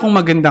 okay lang kung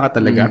maganda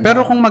ka talaga.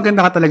 Pero kung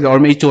maganda ka talaga or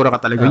may itsura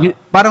ka talaga,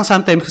 parang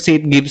sometimes kasi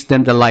it gives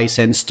them the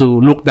license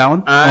to look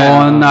down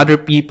on other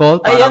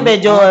people. Ay, yan,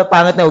 medyo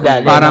pangit na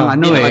ugali. Parang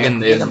Hindi na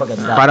maganda yun. Hindi na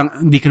maganda. Parang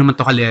hindi ka naman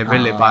to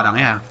ka-level Parang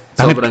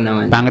Sobra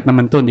naman. Pangit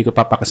naman to, hindi ko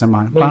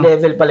papakasamahan. May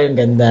level pala yung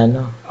ganda,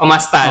 no?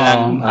 Umasta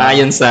lang,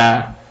 ayon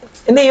sa...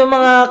 Hindi, yung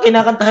mga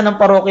kinakantahan ng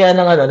parokya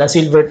ng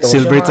Silver Toe.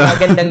 Silver Yung Toe. mga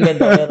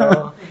gandang-ganda. Pero,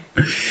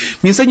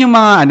 Minsan yung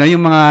mga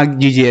yung mga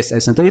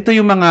GGSS na to, ito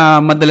yung mga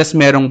madalas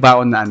merong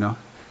baon na na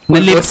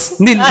lips.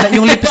 Hindi,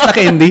 yung lips na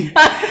candy.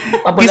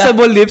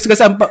 Kissable lips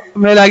kasi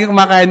may laging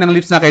kumakain ng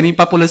lips na candy,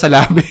 papula sa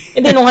labi.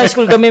 hindi, nung high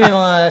school kami, may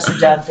mga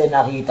estudyante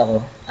nakita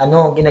ko.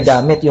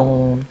 Ginagamit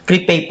yung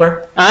crepe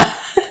paper.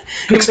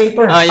 Crepe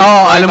paper.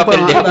 alam ko.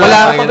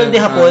 Wala papel de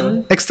hapon.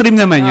 Extreme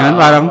naman yun.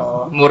 Parang,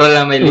 Mura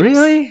lang may lips.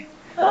 really?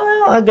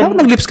 Bakit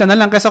nag-lips ka na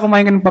lang kaysa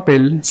kumain ka ng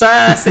papel?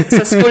 Sa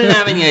school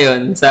namin ngayon,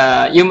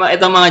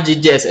 itong mga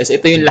GGSS,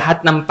 ito yung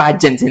lahat ng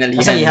pageant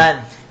sinalihan. Kasalihan.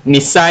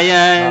 Miss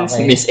Science,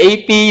 Okay. Miss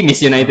AP,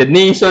 Miss United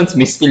Nations,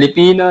 Miss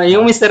Filipino,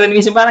 yung Mr. and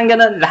Miss, parang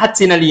gano'n, lahat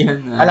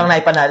sinalihan. Alang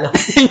naipanalo.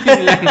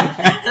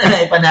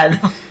 Naipanalo.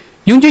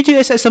 Yung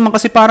GGSS naman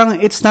kasi parang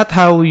it's not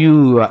how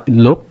you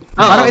look.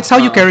 Parang it's how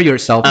you carry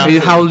yourself.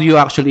 How you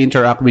actually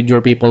interact with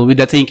your people with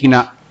the thinking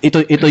na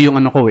ito yung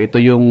ito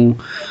yung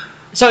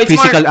So it's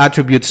physical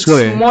attributes ko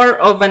It's more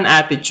of an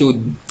attitude.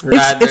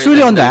 It's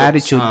really on the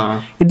attitude.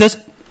 It does,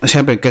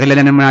 siyempre,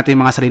 kakilala naman natin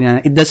yung mga sarili na,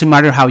 it doesn't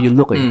matter how you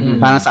look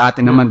Parang sa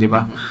atin naman, di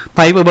ba?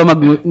 Tayo pa ba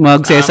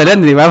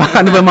magsesalan, di ba?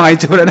 Ano ba mga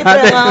itsura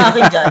natin? Ito ang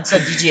akin dyan sa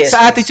GGS. Sa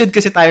attitude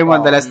kasi tayo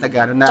madalas na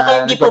gano'n na Tsaka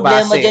hindi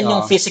problema dyan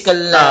yung physical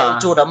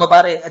itsura mo,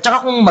 pare. At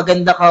tsaka kung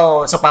maganda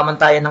ka sa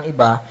pamantayan ng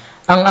iba,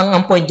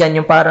 ang point dyan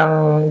yung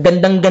parang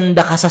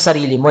gandang-ganda ka sa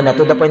sarili mo na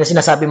to the point na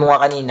sinasabi mo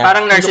nga kanina.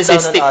 Parang you look down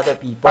narcissistic. on other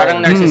people.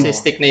 Parang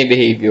narcissistic na yung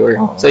behavior.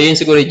 So yun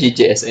siguro yung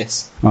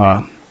GGSS.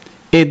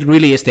 It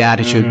really is the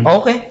attitude.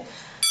 Okay.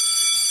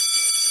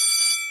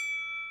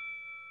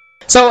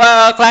 So,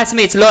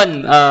 classmates,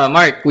 Lon,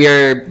 Mark, we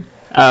are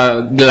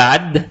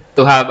glad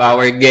to have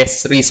our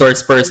guest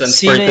resource persons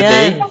for Sino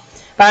today. yan?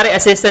 Pare,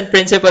 Assistant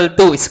Principal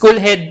 2, school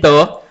head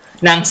to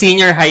ng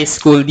senior high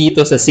school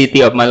dito sa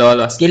City of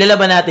Malolos. Kilala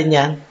ba natin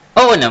yan?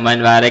 Oo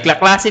naman, pare.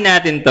 Kaklase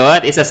natin to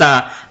at isa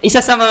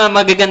sa mga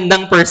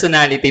magagandang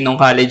personality nung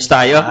college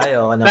tayo. Ay,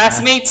 oo naman.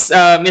 Classmates,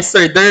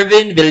 Mr.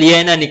 Dervin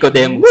Villena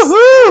Nicodemus.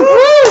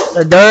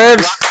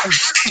 Derbs!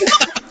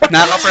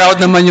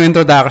 Nakaka-proud naman yung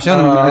introduction.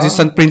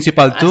 Assistant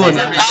Principal 2.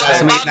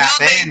 Classmate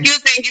natin.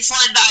 Thank you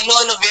for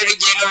the very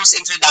generous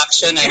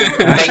introduction.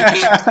 Thank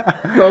you.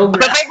 Pero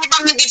pwede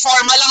bang hindi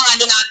formal ang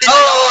natin?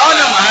 Oo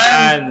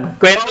naman.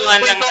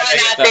 Kwentuhan lang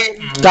natin.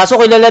 Kaso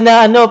kilala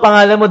na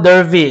pangalan mo,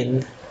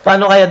 Dervin.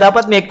 Paano kaya?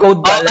 Dapat may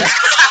code pala.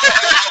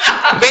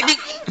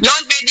 Pwedeng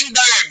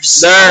Derbs.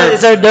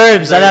 Sir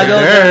Derbs.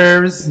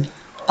 Derbs.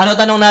 Ano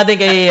tanong natin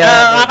kay...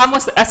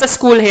 Kamusta, as a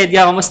school head,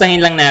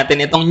 kamustahin lang natin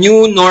itong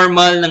new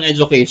normal ng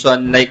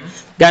education. Like,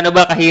 gaano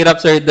ba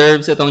kahirap, Sir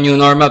Derbs, itong new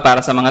normal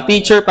para sa mga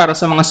teacher, para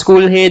sa mga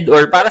school head,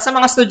 or para sa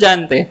mga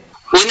estudyante?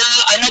 Una,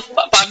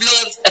 Pablo,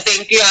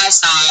 thank you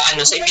sa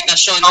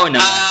invitasyon.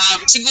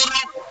 Siguro,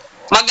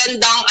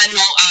 magandang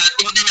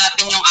tingnan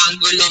natin yung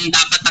anggulong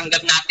dapat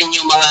tanggap natin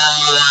yung mga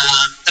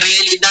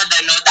realidad,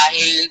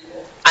 dahil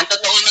ang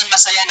totoo nun,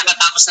 masaya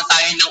nakatapos na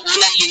tayo ng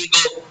unang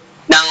linggo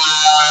ng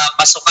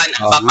pasukan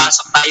at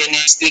papasok tayo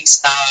next week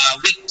sa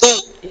week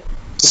 2.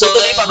 So,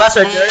 tutuloy pa ba,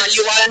 Sir Derbs?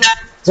 Maliwanag.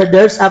 Sir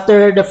Derbs,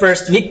 after the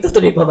first week,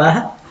 tutuloy pa ba?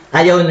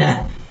 Ayaw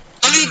na.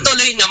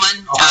 Tuloy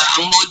naman.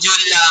 Ang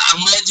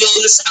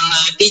modules, ang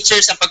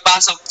teachers, ang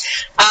pagpasok.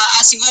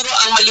 Siguro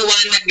ang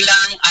maliwanag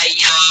lang ay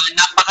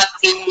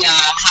napakating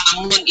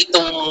hamon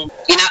itong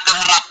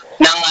kinakaharap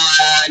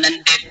ng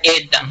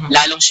DepEd.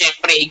 Lalong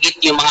syempre, higit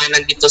yung mga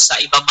nandito sa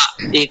ibaba.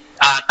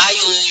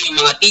 Tayo, yung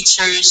mga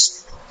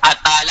teachers, at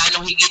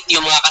lalong higit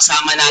yung mga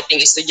kasama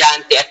nating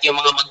estudyante at yung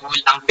mga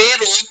magulang.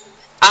 Pero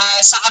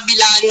sa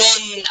kabila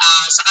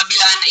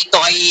na ito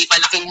ay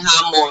malaking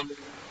hamon,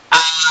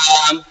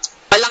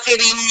 malaki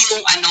rin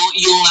yung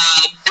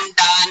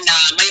ganda na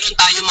mayroon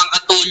tayong mga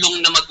katulong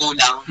na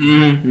magulang.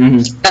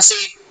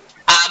 Kasi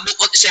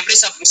bukod syempre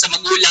sa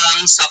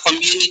magulang, sa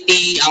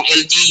community, ang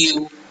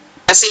LGU,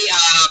 kasi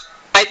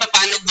kahit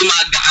paano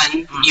gumagaan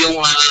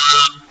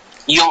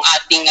yung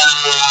ating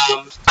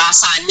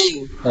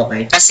pasanin.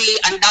 Okay. Kasi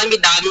ang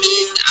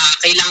dami-daming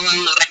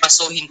kailangang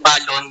repasuhin pa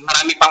doon.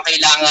 Marami pang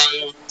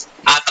kailangang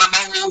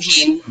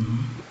trabahuhin.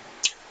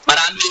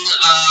 Maraming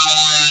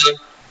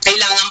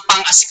kailangan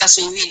pang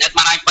asikasuhin at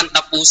marami pang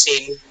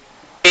tapusin.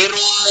 Pero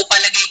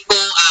palagay ko,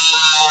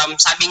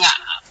 sabi nga,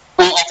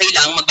 kung okay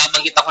lang,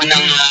 magbabanggit ako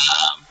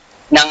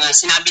ng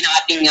sinabi ng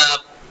ating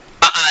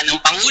ng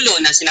Pangulo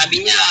na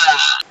sinabi niya,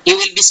 he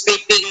will be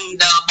scraping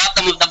the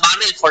bottom of the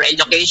barrel for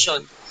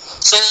education.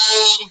 So,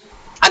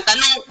 ang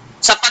tanong,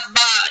 sapat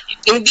ba?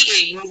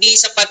 Hindi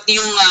sapat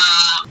yung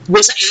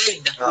sa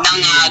end ng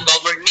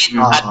government.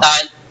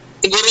 At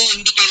siguro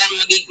hindi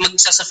kailangan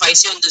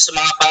magsasuffice yun doon sa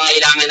mga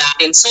pangailangan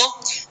natin. So,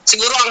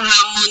 siguro ang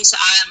hamon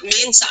sa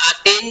amin, sa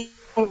atin,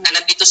 na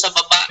nandito sa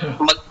baba,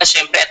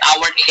 syempre at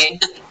our end,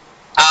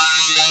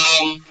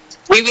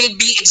 we will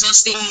be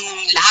exhausting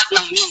lahat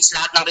ng means,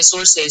 lahat ng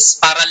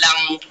resources para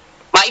lang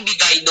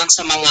maibigay doon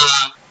sa mga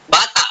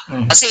bata.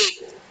 Kasi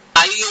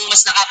tayo yung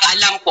mas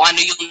nakakaalam kung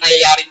ano yung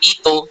nangyayari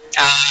dito.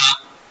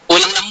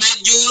 Kulang ng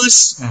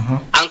modules,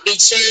 ang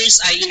teachers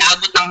ay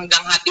inaabot ng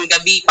hanggang hating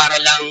gabi para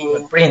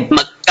lang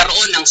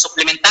magkaroon ng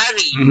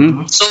supplementary.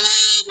 So,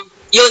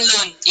 yun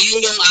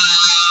yung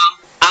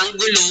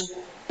angulo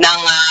ng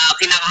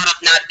kinakaharap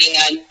nating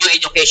new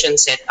education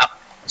setup.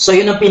 So,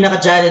 yun ang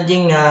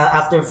pinaka-challenging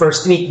after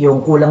first week, yung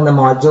kulang na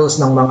modules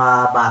ng mga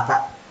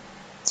bata?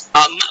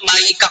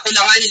 May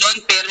kakulangan doon,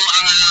 pero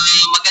ang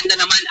maganda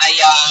naman ay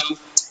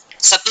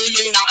sa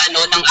tulong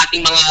ng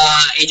ating mga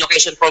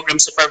education program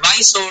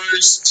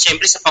supervisors,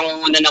 syempre sa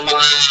pangunguna ng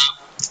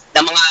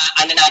mga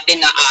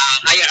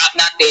higher up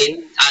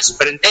natin,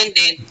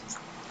 superintendent,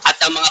 at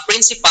ang mga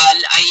principal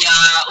ay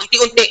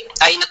unti-unti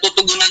ay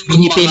natutugunan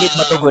yung Pinipilit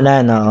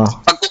matugunan,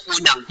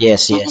 pagkukulang.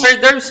 Yes. Sir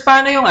Derbs,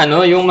 paano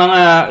yung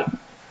mga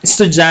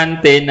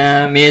estudyante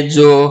na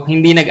medyo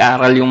hindi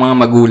nag-aral yung mga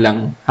magulang?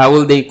 How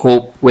will they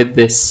cope with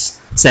this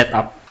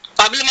setup?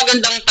 Pablo,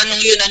 magandang tanong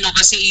yun,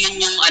 kasi yun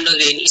yung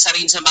isa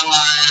rin sa mga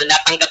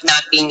natanggap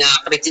nating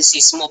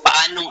kritisismo.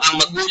 Paanong ang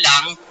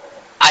magulang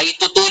ay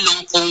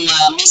tutulong kung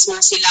mismo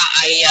sila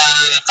ay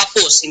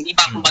kapos, hindi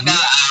ba? Kumbaga,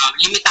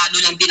 limitado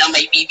lang din ang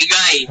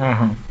maibibigay.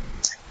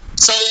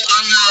 So,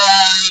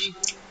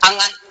 ang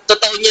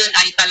totoo niyan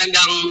ay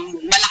talagang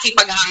malaki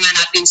paghanga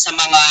natin sa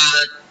mga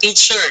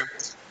teacher,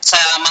 sa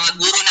mga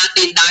guro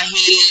natin,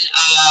 dahil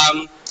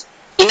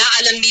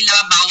inaalam nila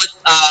bawat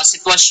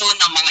sitwasyon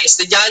ng mga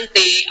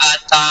estudyante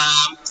at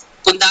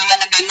kundangan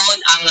na gano'n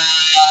ang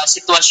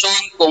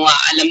sitwasyon kung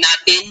alam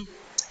natin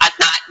at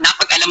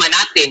napag-alaman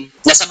natin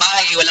na sa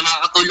bahay wala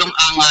makakatulong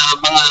ang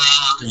mga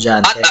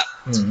estudyante. Bata.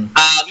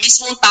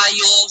 Mismo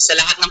tayo sa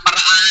lahat ng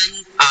paraan,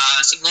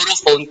 siguro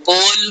phone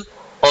call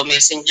o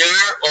messenger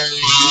o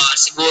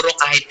siguro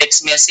kahit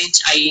text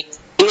message ay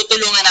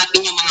tinutulungan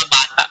natin yung mga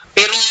bata.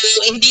 Pero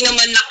hindi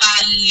naman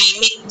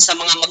nakalimit sa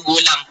mga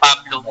magulang,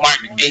 Pablo,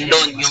 Mark, and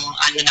Don, yung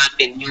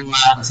natin, yung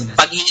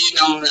paghingi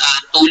ng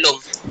tulong.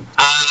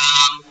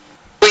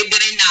 Pwede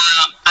rin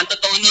ang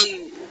totoo nun,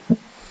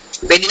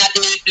 pwede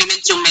natin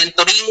i-implement yung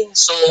mentoring.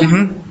 So,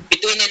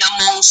 between and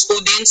among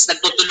students,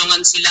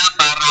 nagtutulungan sila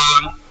para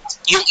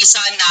yung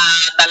isa na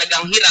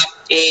talagang hirap,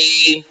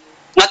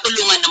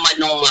 matulungan naman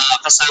nung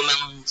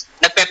kasamang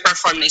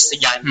nagpe-perform na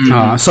estudyante.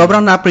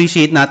 Sobrang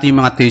na-appreciate natin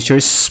yung mga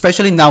teachers,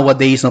 especially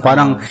nowadays, no?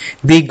 Parang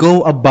they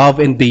go above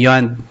and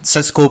beyond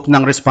sa scope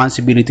ng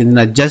responsibility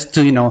nila just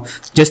to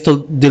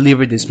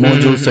deliver these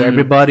modules to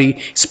everybody.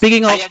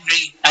 Speaking of I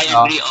agree,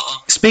 oo.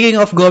 Speaking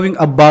of going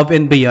above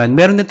and beyond,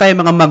 meron din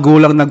tayong mga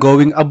magulang na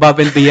going above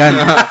and beyond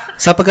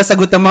sa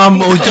pagkasagot ng mga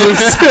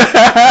modules.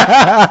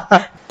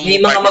 May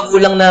mga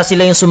magulang na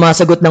sila yung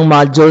sumasagot ng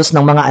modules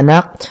ng mga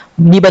anak.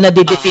 Hindi ba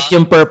na-defeat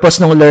yung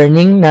purpose ng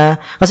learning na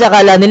kasi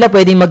akala nila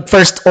pwedeng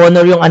mag-first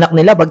honor yung anak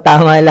nila pag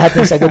tama lahat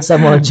ng sagot sa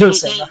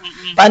modules.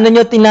 Paano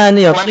nyo tinano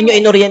yun? Paano nyo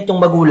inorient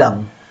yung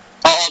magulang?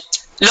 Oo.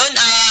 Lon,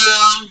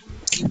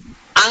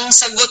 ang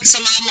sagot sa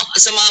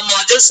mga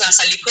modules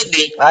nasa likod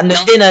eh.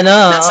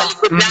 Nasa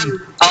likod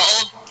lang.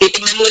 Oo.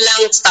 Titignan mo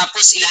lang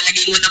tapos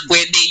ilalagay mo na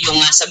pwede yung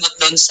sagot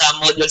doon sa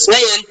modules.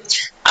 Ngayon,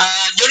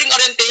 during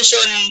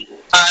orientation,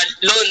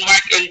 Lon,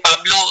 Mark, and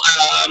Pablo,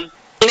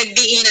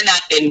 pinagdiinan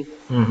natin.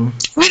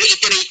 We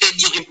reiterated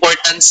yung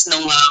importance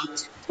ng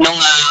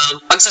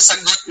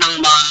pagsasagot ng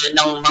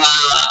mga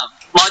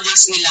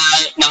modules nila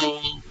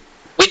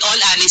with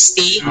all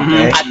honesty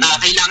at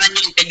kailangan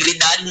yung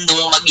integridad ng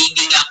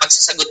magiging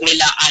pagsasagot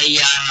nila ay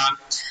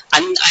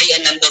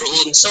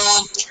nandoon. So,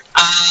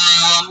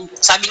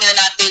 sabi nga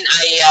natin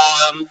ay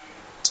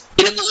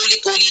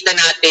pinag-uulit-ulitan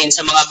natin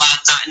sa mga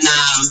bata na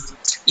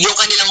yung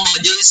kanilang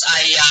modules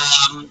ay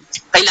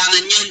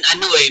kailangan yun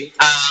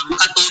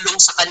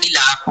makatulong sa kanila,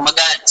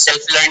 kumaga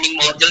self-learning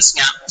modules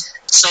nga.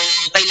 So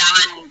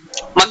kailangan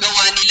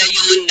magawa nila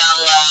yun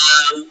ng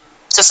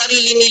sa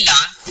sarili nila,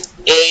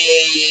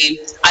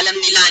 alam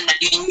nila na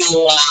yun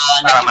yung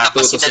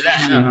kapasidad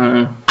nila.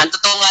 Ang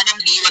totoo nga na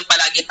nag-iwan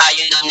palagi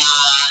tayo ng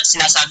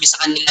sinasabi sa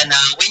kanila na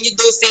when you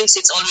do things,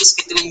 it's always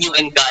between you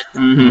and God.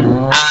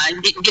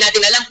 Hindi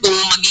natin alam kung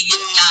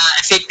magiging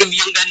effective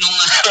yung ganung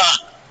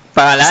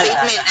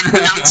statement and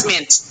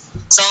pronouncements.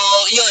 So,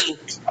 yun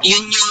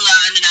yung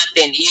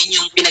yun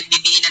yung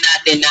pinagdidiinan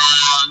natin na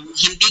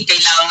hindi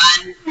kailangan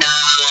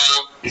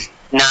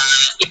na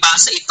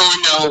ipasa ito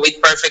with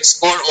perfect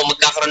score o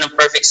magkakaroon ng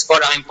perfect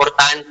score. Ang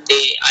importante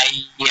ay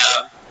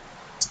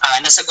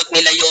nasagot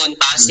nila yun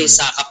base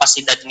sa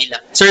kapasidad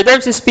nila. Sir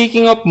Darbs,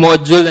 speaking of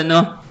module,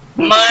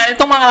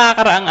 itong mga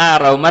nakakaraang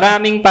araw,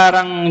 maraming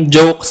parang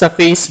joke sa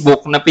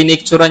Facebook na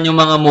pinicturan yung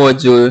mga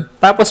module,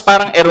 tapos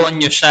parang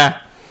erroneous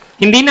siya.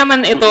 Hindi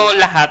naman ito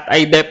lahat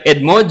ay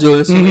DepEd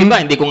modules. Yung iba,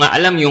 hindi ko nga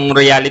alam yung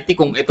reality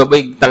kung ito ba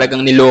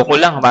talagang niloko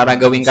lang para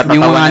gawing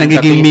katatawanan yung mga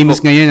nagiging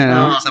memes ngayon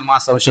sa mga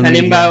social media.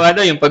 Halimbawa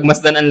daw, yung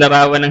pagmasdan ang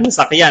larawan ng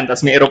sasakyan,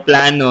 tapos may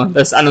eroplano,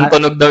 tapos anong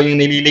tunog daw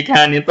yung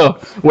nililikha nito?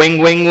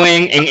 Weng, weng,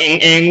 weng, eng, eng,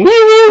 eng,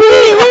 wee, wee,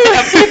 wee.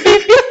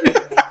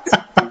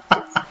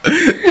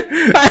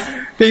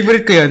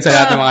 Favorite ko yun sa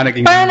lahat ng mga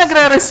naging Paano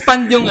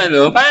nagre-respond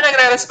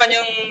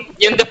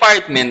yung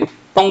department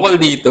tungkol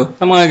dito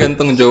sa mga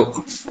gantong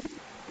joke?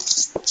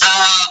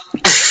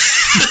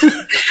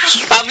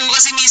 Pablo,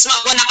 kasi mismo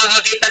ako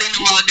nakakakita rin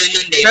ng mga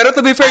ganun eh. Pero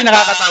to be fair,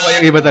 nakakatawa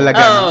yung iba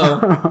talaga.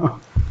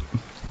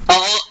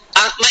 Oo.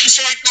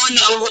 Ma-share ko,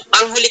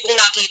 ang huli kong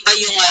nakita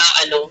yung,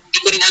 hindi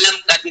ko rin alam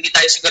at hindi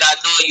tayo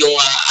sigurado yung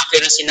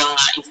accuracy ng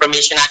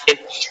information natin.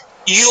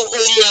 Yung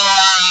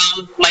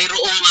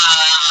mayroong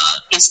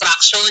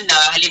instruction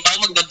na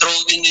halimbawa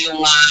magdodrawing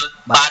yung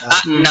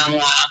bata ng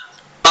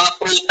mga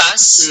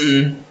prutas.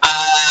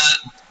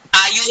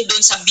 Ayon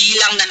doon sa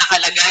bilang na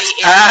nakalagay,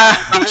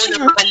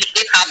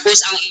 napakaliit, tapos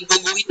ang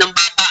iguguhit ng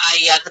bata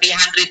ay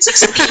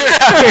 360.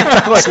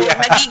 So,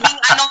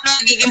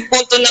 nagiging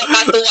punto ng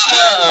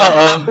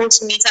katuwaan.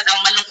 Tapos minsan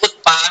ang malungkot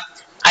pa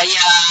ay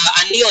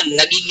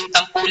nagiging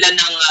tampulan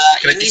ng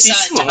inisa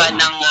at saka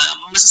ng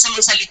masasamang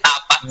salita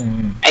pa.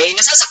 Ay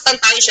nasasaktan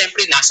tayo,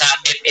 syempre nasa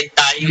DepEd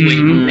tayo,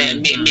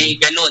 may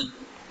ganun.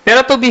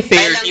 Pero to be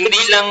fair,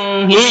 hindi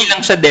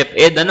lang siya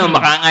DepEd,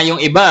 baka nga yung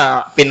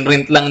iba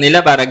pinrint lang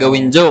nila para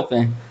gawin joke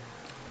eh.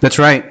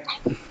 That's right.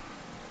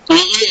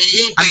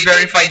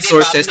 Unverified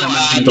sources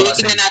naman dito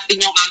kasi. Tingnan natin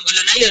yung angulo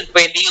na yun.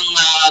 Pwede yung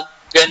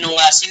ganung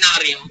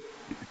scenario.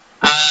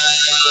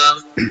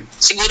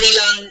 Siguro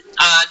lang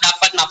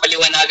dapat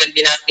mapaliwanagan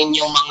din natin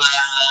yung mga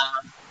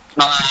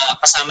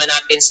kasama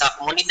natin sa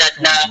komunidad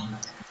na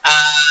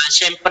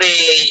syempre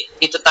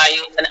dito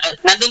tayo,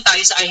 nandun tayo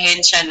sa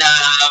ahensya na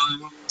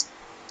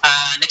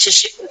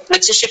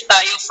nagsishift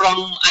tayo from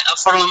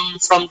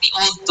the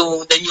old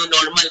to the new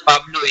normal,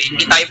 Pablo eh.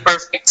 Hindi tayo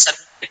perfect sa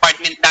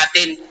department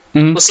natin.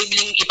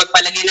 Posibleng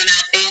ipagpalagay na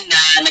natin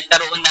na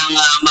nagkaroon ng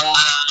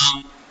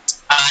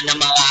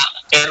mga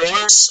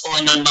errors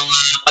o ng mga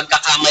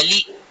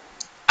pagkakamali.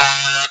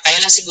 Kaya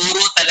lang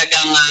siguro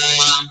talagang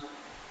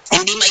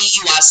hindi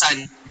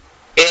maiiwasan.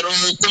 Pero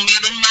kung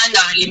meron man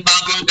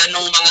halimbawa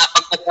ganong mga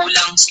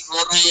pagkukulang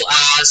siguro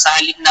sa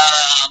halip na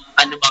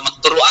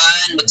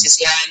magturuan,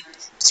 magsisihan,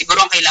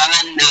 siguro ang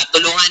kailangan na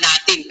tulungan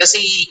natin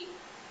kasi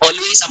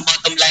always ang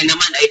bottom line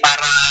naman ay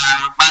para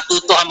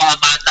matuto ang mga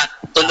bata,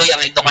 tuloy ang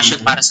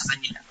edukasyon para sa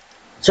kanila.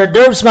 Sir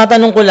Derbs,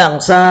 matanong ko lang,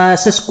 sa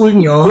school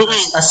nyo,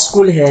 as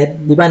school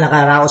head, di ba,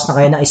 nakaraos na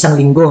kayo ng isang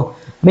linggo.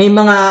 May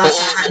mga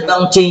asahan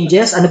bang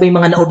changes? Ano ba yung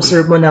mga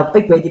na-observe mo na,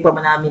 pwede pa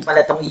man namin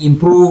pala itong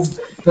i-improve,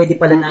 pwede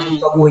pala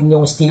namin baguhin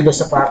yung estilo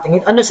sa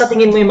parting. Ano sa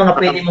tingin mo yung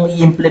mga pwede mong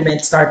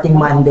i-implement starting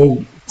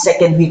Monday,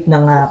 second week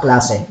ng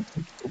klase?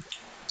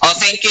 Oh,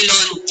 thank you,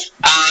 Lon.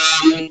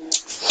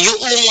 Yung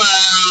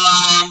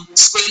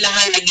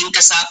eskwelahan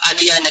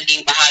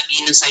naging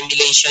bahagi ng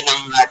simulation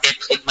ng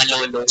DepEd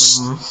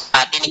Malolos.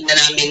 Tinignan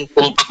namin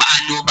kung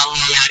paano bang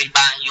nangyayari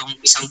ba yung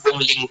isang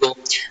buong linggo.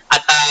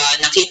 At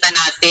nakita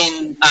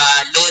natin,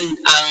 Lon,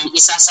 ang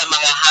isa sa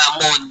mga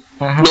hamon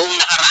noong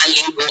nakaraang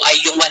linggo ay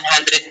yung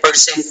 100%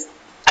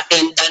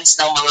 attendance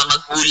ng mga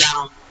magulang.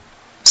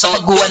 Sa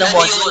paggawa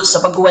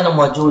ng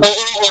modules.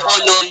 Oo,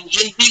 Lon.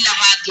 Hindi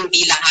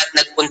lahat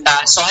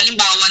nagpunta. So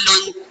halimbawa,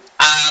 Lon,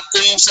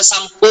 kung sa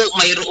 10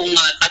 mayroong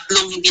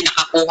 3 hindi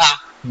nakakuha.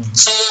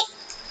 So,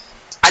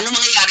 ano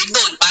mangyayari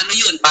doon? Paano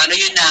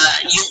yun na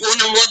yung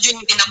unang module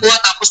hindi nakuha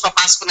tapos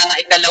papasok na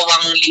ng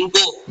ikalawang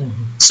linggo.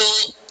 So,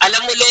 alam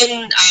mo,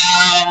 Lon,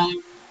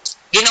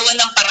 ginawa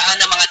ng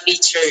paraan ng mga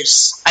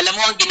teachers. Alam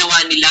mo ang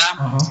ginawa nila?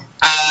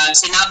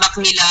 Sinabak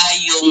nila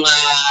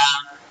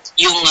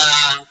yung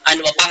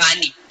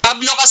panganib.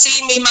 Pablo, kasi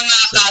may mga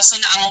kaso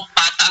na ang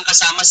bata ang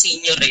kasama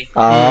senior eh.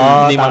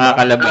 Hindi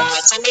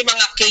makakalabas. So may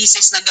mga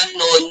cases na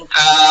ganun.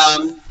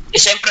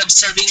 Siyempre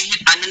observing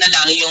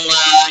yung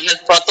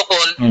health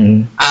protocol.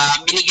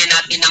 Binigyan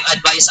natin ng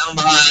advice ang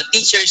mga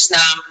teachers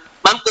na,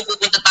 ma'am, kung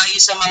pupunta tayo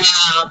sa mga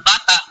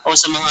bata o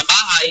sa mga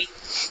bahay,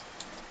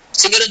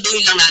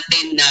 siguraduhin lang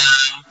natin na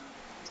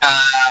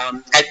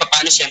kahit pa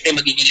paano, siyempre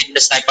magiging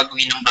ligtas tayo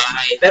pag-uwi ng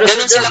bahay. Pero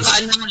ganun sila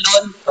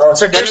Lon.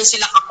 Ganun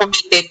sila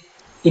ka-committed.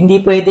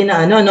 Hindi pwede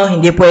na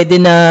hindi pwede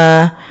na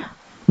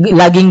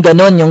laging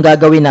ganon yung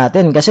gagawin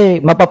natin kasi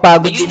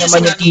mapapagod din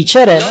naman yung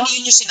teacher no?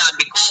 Yun yung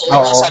sinabi ko.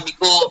 Sabi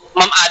ko,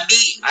 Ma'am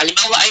Abby,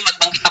 halimbawa ay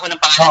magbanggit ako ng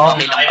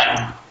pangalan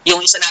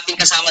yung isa nating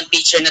kasamang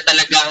teacher na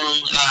talagang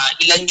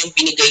ilan yung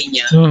binigay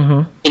niya,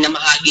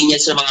 pinamahagi niya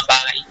sa mga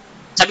bahay.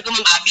 Sabi ko,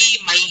 Ma'am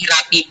Abby,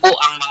 mahihirapi po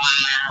ang mga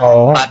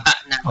bata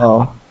na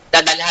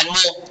dadalhan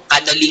mo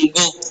kada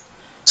linggo.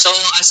 So,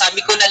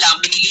 sabi ko na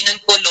lang, binilinan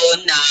ko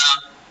Lon na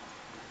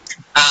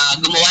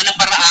gumawa ng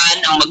paraan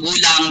ang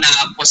magulang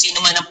na kung sino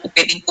man ang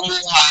pwedeng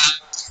kumuha,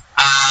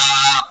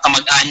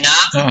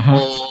 kamag-anak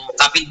o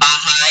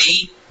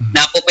kapitbahay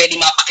na po pwedeng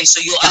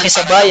mapakisuyo.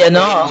 Pakisabay,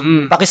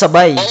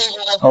 Pakisabay.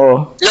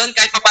 Oo. Lon,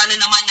 kahit pa paano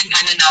naman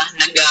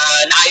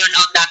na-iron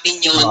out natin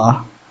yun,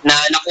 na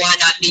nakuha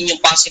natin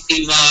yung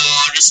positive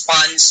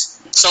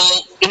response. So,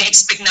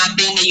 ina-expect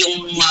natin na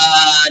yung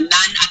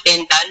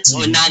non-attendance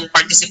o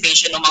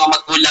non-participation ng mga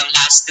magulang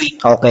last week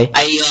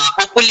ay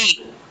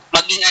hopefully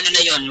maging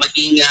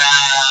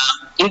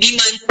hindi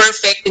man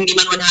perfect, hindi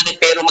man 100,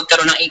 pero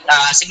magkaroon ng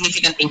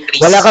significant increase.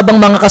 Wala ka bang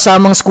mga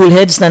kasamang school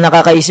heads na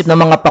nakakaisip ng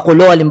mga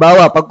pakulo?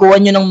 Halimbawa, pagkuha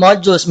nyo ng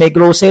modules, may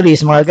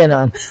groceries, mga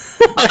ganon.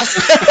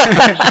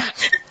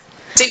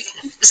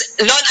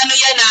 Lon,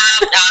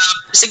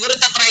 siguro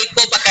ta-try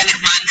ko pagka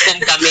nag-mantom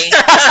kami.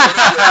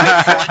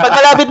 Pag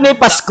malapit na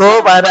yung Pasko,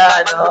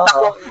 para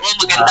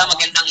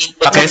magandang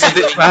input.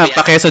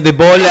 Pakeso de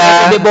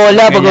bola. Pag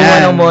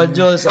gumawa ng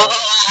modules.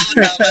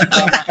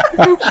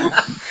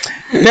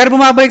 Pero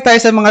bumabalik tayo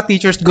sa mga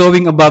teachers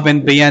going above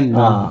and beyond.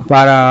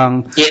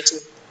 Parang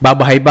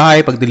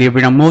babahay-bahay,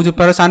 pag-deliver ng module,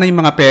 pero sana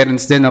yung mga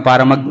parents din,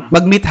 para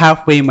mag-meet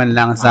halfway man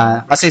lang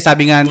kasi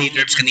sabi nga ni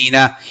Derbs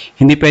kanina,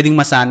 hindi pwedeng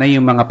masana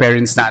yung mga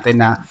parents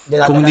natin na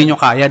kung hindi nyo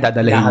kaya,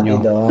 dadalahin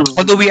nyo.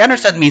 Although we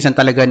understand minsan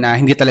talaga na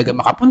hindi talaga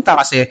makapunta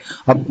kasi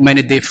of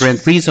many different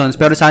reasons,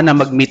 pero sana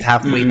mag-meet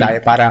halfway tayo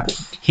para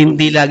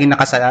hindi lagi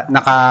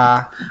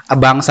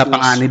nakaabang sa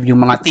panganib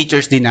yung mga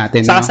teachers din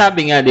natin. Saka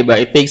sabi nga, di ba,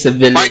 it takes a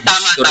village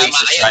to raise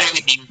a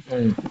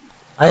child.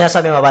 Ano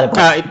sabi mo,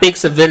 it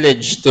takes a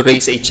village to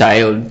raise a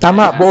child.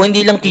 Tama, buong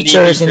hindi lang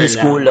teachers in the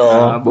school.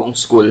 Buong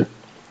school.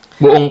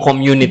 Buong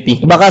community.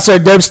 Baka Sir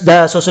Derbs,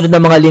 susunod na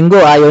mga linggo,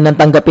 ayaw nang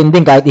tanggapin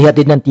din kahit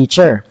ihatid ng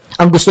teacher.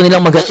 Ang gusto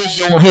nilang maghatid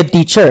yung head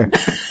teacher.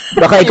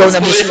 Baka ikaw na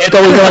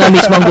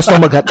mismo ang gusto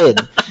maghatid.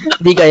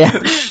 Hindi kaya.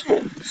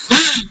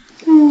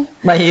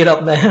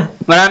 Mahirap na yan.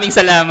 Maraming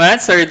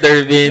salamat, Sir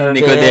Dervin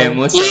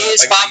Nicodemus.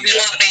 Yes,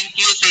 Pablo, thank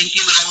you.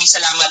 Maraming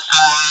salamat.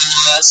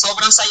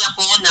 Sobrang saya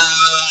ko na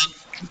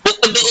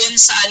bukod doon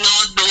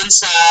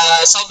sa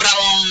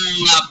sobrang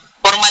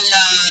formal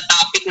na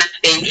topic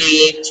natin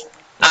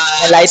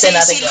Lighten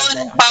natin.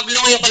 Pablo,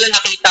 ngayon ko lang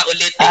nakita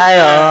ulit.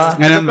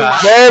 Ganun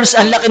ba? Derbs,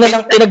 ang laki na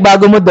ng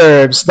pinagbago mo,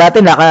 Derbs.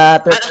 Dati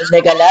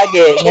naka-turtleneck ka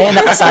lagi. Ngayon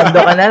nakasando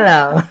ka na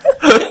lang.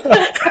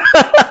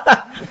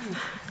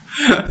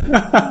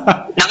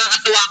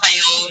 Nakakatuwa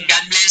kayo.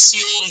 God bless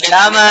you.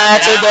 Salamat,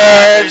 Sir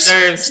Derbs.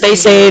 Stay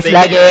safe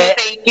lagi.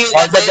 Thank you.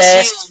 All the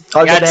best.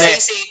 Stay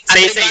safe.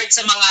 Stay safe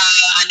sa mga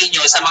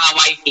sa mga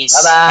wifeys.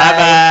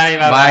 Bye-bye.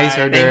 Bye,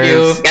 Sir Thank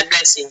you. God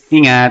bless you.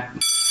 Ingat.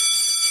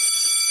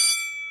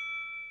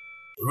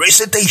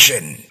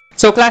 Recitation.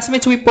 So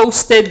classmates, we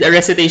posted a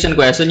recitation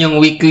question, yung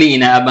weekly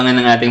inaabangan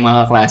ng ating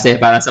mga klase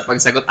para sa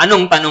pagsagot.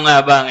 Anong tanong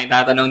nga ba ang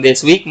itatanong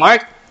this week,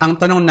 Mark? Ang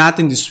tanong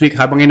natin this week,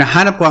 habang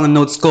hinahanap ko ang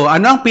notes ko,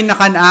 ano ang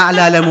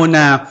pinaka-naaalala mo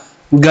na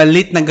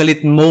galit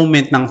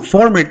moment ng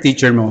former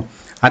teacher mo?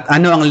 At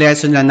ano ang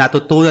lesson na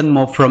natutunan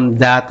mo from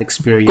that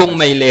experience? Kung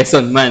may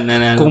lesson man.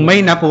 Kung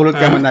may napulot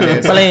ka man na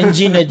lesson. Pala yung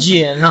Gina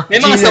G, ano? May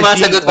mga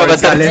sumasagot pa ba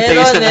sa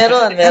recitation?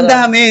 Meron. Ang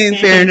dami, in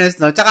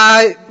fairness, no?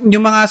 Tsaka,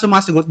 yung mga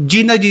sumasagot,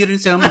 Gina G rin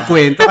silang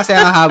magkwento kasi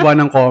ang haba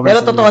ng comments.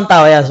 Pero totoong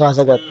tao yan,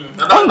 sumasagot.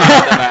 Totoo na.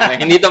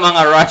 Hindi to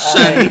mga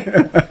Russian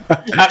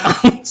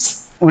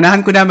accounts. Unahan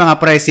ko na mga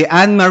pre, si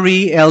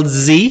Anne-Marie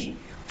LZ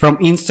from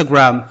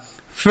Instagram.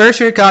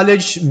 First year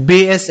college,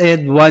 BS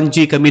Ed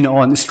 1G kami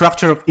noon,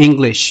 Structure of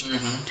English.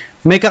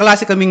 May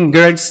kaklase kaming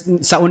girls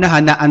sa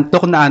unahan na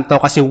antok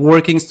kasi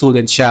working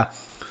student siya.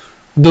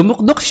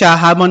 Dumukdok siya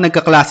habang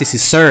nagkaklase si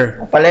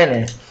Sir. Pala yun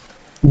eh.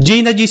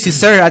 Gina G si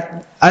Sir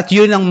at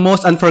yun ang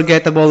most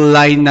unforgettable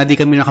line na di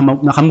kami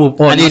nakamove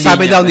on. Ano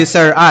Sabi daw ni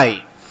Sir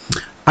ay,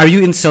 "Are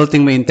you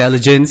insulting my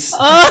intelligence?"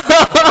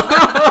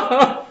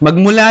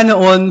 Magmula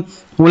noon,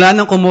 wala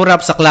nang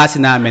kumurap sa klase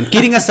namin.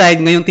 Kidding aside,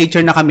 ngayong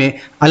teacher na kami,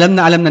 alam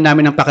na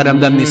namin ang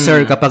pakiramdam ni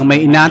Sir kapag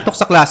may inaantok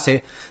sa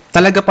klase,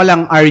 talaga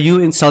palang, "Are you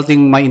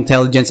insulting my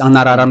intelligence?" ang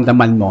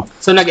nararamdaman mo.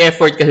 So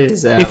nag-effort kasi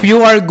sa... If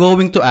you are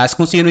going to ask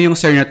kung sino yung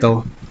Sir na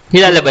to,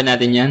 Kilala ba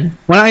natin yan?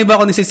 walang iba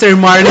kundi si Sir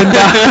Marlon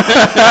da.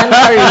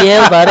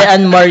 Anne-Mariel, pare.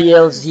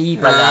 Anne-Mariel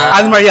Z pala.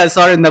 Anne-Mariel,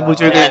 sorry,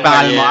 nabutcher ko yung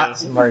pangalan mo.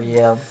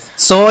 Mariel.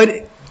 So,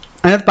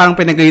 parang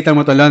pinagalitan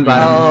mo to, Lon.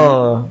 Parang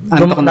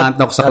antok na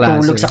antok sa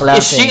klase. Natulog sa klase.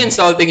 Is she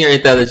insulting your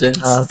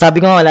intelligence? Sabi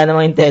ko nga, wala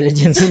namang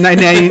intelligence.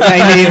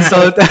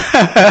 Na-insult.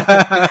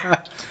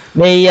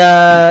 May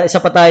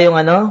isa pa tayong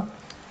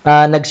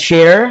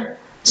nag-share,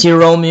 si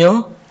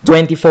Romeo,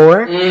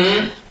 24.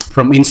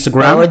 From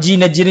Instagram.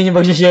 Gina G rin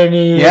yung mag-share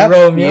ni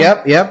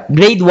Romeo. Yep.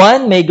 Grade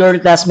 1, may girl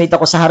classmate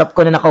ako sa harap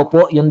ko na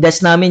nakaupo. Yung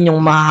desk namin,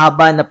 yung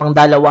mahahaba na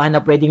pangdalawahan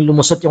na pwedeng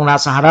lumusot yung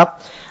nasa harap.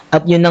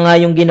 At yun na nga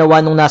yung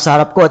ginawa nung nasa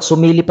harap ko at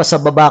sumili pa sa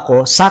baba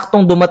ko.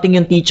 Saktong dumating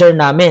yung teacher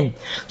namin.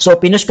 So,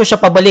 pinush ko siya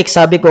pabalik.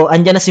 Sabi ko,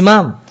 andyan na si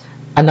ma'am.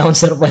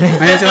 Announcer pa rin.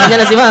 Andyan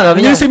na si ma'am. Sabi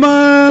niya, si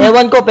ma'am.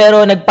 Ewan ko, pero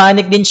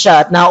nagpanik din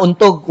siya at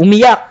nauntog.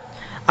 Umiyak.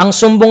 Ang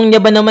sumbong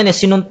niya ba naman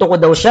sinunto ko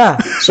daw siya.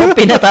 So,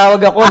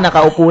 pinatawag ako,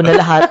 nakaupo na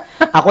lahat.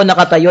 Ako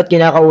nakatayo at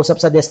kinakausap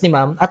sa desk ni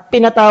ma'am. At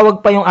pinatawag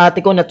pa yung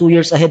ate ko na 2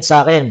 years ahead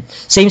sa akin.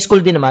 Same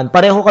school din naman.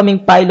 Pareho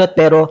kaming pilot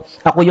pero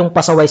ako yung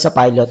pasaway sa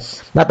pilot.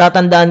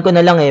 Natatandaan ko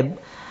na lang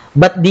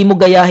ba't di mo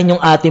gayahin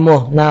yung ate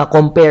mo na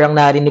compare ang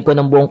narinig ko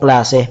ng buong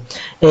klase?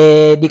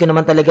 Di ko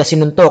naman talaga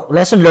sinuntok.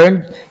 Lesson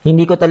learned,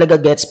 hindi ko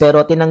talaga gets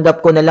pero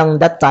tinanggap ko na lang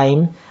that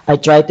time. I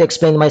tried to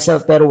explain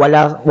myself pero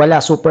wala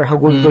super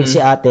hagulgol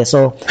si ate.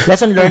 So,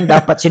 lesson learned,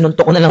 dapat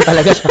sinuntok ko na lang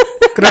talaga siya.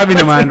 Grabe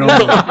naman, no?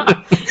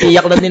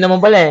 Iyak lang din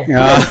naman pala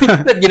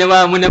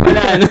Ginawa mo na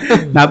pala,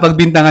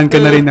 Napagbintangan ka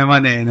na rin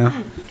naman, no?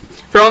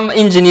 From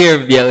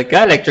Engineer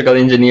Vielka, electrical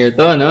engineer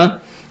to, no?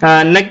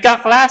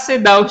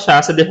 Nagkaklase daw siya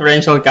sa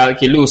differential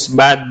calculus.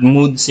 Bad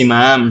mood si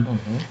ma'am.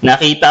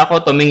 Nakita ko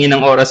tumingin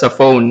ng oras sa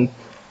phone.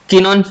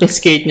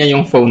 Kinonfiscate niya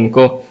yung phone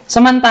ko.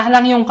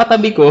 Samantalang yung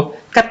katabi ko,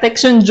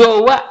 katext yung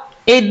jowa.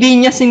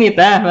 Di niya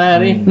sinita,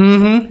 pare.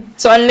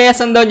 So, ang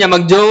lesson daw niya,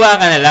 mag-jowa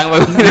ka na lang.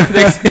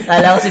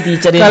 Kala ko si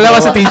teacher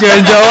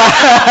yung jowa.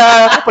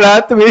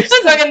 Plot twist.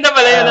 Ang ganda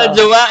pala yun na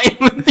jowain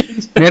mo.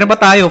 Meron pa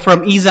tayo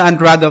from Iza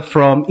Andrada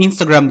from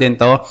Instagram din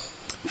to.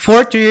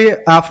 Fourth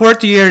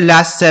year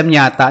last sem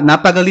yata,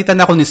 napagalitan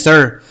ako ni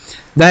Sir.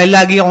 Dahil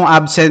lagi akong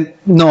absent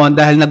noon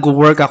dahil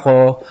nag-work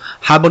ako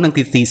habang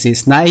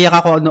nagtithesis. Naiyak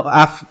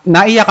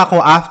ako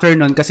after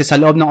noon kasi sa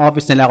loob ng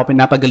office nila ako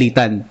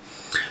pinapagalitan.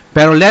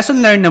 Pero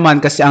lesson learned naman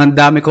kasi ang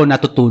dami ko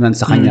natutunan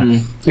sa kanya.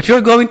 If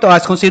you're going to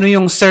ask kung sino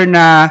yung Sir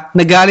na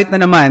nagalit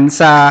na naman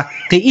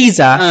kay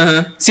Iza,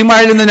 si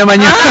Marlon na naman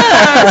yun.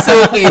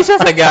 Suki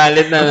siya sa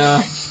galit na, no?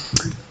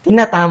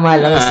 Tinatama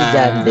lang si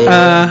Jande.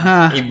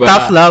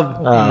 Tough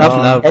love. Tough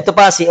love. Ito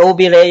pa, si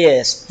Obi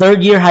Reyes. 3rd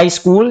year high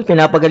school,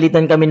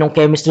 pinapagalitan kami ng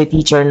chemistry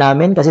teacher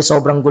namin kasi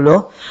sobrang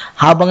gulo.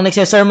 Habang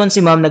nagsesermon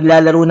si ma'am,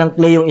 naglalaro ng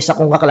clay yung isa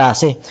kong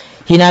kaklase.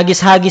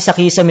 Hinagis-hagis sa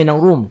kisame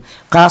ng room.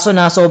 Kaso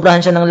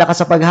nasobrahan siya ng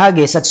lakas sa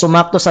paghagis at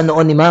sumakto sa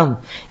noon ni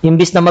ma'am.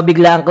 Imbis na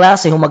mabigla ang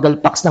klase,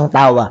 humagalpaks ng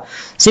tawa.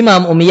 Si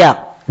ma'am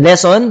umiyak.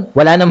 Lesson,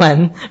 wala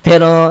naman.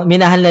 Pero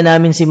minahal na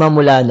namin si ma'am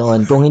mula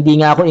noon. Kung hindi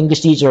nga ako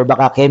English teacher,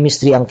 baka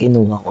chemistry ang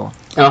kinuha ko.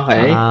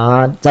 Okay.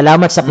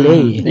 Salamat sa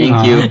clay. Thank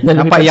you.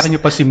 Napaiyak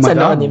niyo pa si Sa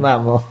noon madam. ni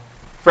ma'am.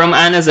 From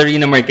Ana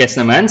Zarina Marquez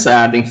naman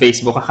sa ating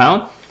Facebook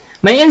account.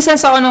 May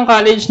instance ako nung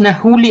college na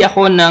huli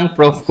ako ng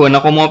prof ko na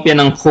kumopya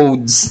ng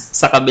codes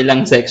sa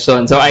kabilang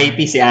section. So,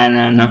 IT si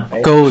Ana, no?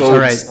 Codes,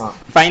 alright.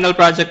 Final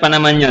project pa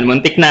naman yun.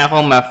 Muntik na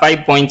ako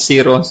 5.0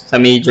 sa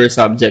major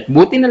subject.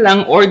 Buti na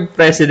lang, org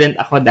president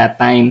ako that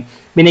time.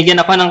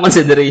 Binigyan ako ng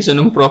consideration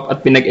ng prof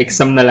at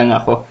pinag-exam na lang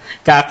ako.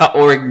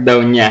 Kaka-org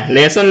daw niya.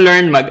 Lesson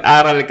learned,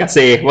 mag-aral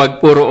kasi,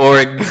 wag puro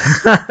org.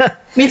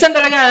 Minsan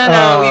talaga,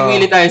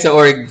 wiwili tayo sa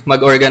org,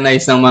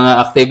 mag-organize ng mga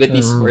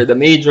activities for the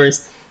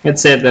majors.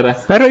 etc.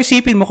 Pero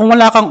isipin mo, kung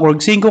wala kang org,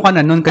 5 ka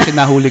na nun kasi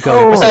nahuli ka.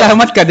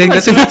 Pasalamat ka din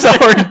kasi nasa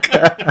org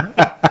ka.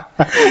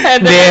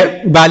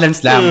 Hindi,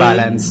 balance lang,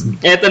 balance.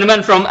 Ito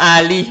naman from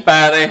Ali,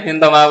 pare, yung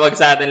tumawag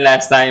sa atin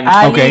last time.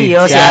 Okay.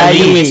 Si Ali.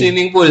 Yung may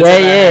swimming pool.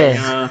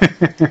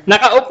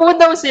 Nakaupo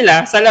daw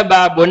sila sa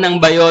lababo ng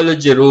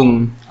biology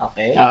room.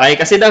 Okay. Okay,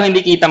 kasi daw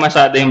hindi kita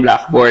masyado yung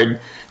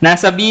blackboard.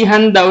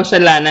 Nasabihan daw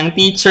sila ng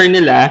teacher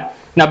nila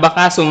na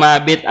baka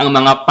sumabit ang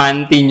mga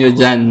panty nyo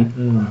dyan.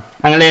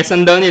 Ang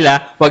lesson daw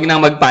nila, wag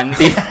nang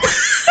magpanty.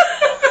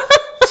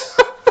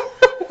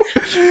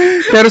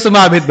 Pero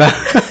sumabit ba?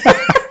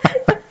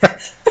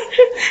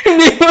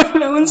 Hindi mo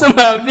naman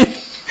sumabit.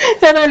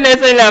 Pero ang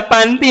lesson nila,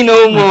 panty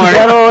no more.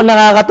 Pero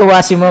nakakatuwa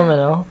si Ma'am,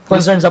 ano?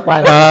 Concern sa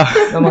panty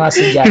ng mga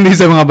estudyante. Hindi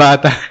sa mga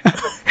bata.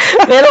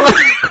 Pero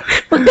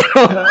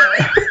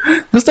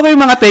Gusto ko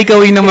yung mga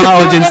takeaway ng mga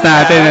audience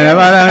natin.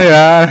 Parang,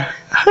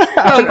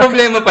 Ang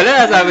problema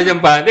pala, sabi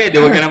niyang panty,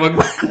 di wag ka na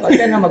magpanty. Huwag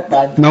ka na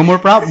magpanty.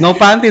 no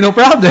panty, no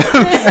problem.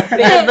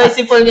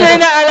 Advisable Kaya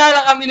niya. naalala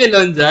kami ni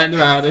Lon dyan,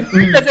 pare.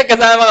 Kasi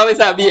kasama kami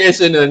sa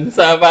BSU nun,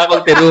 sa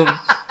faculty room.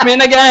 May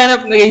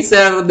naghahanap na kay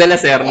Sir De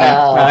La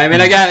Serna. May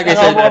naghahanap kay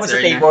Sir De La Nakaupo kami sa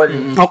Serna. table.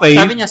 Okay.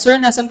 Sabi niya, Sir,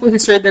 nasan po si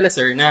Sir De La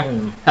Serna?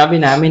 Sabi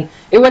namin,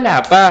 wala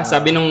pa.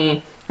 Sabi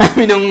nung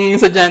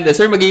estudyante,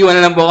 Sir, mag-iwan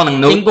na lang po ako ng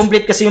note.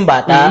 Incomplete kasi yung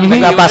bata.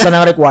 Magpapasa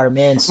ng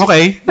requirements.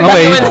 Okay.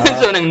 Nag-iwan na lang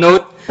siya ng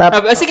note.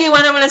 Sabi, sige,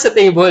 iwan naman lang sa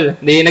table.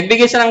 Di,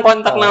 nagbigay siya ng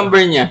contact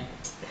number niya.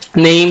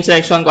 Name,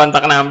 section,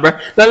 contact number.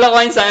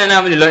 Lalakoyin sana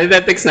namin nila.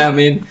 I-text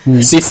namin,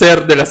 si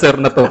Sir De La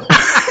Serna to.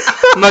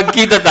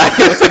 Magkita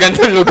tayo sa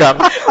ganitong lugar.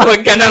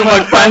 Huwag ka nang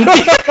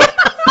magpanty.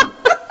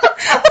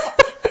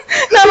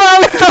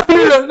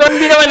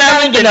 Hindi naman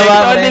namin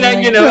ginawa. Hindi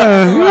namin ginawa.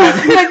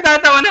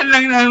 Nagtatawanan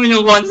lang namin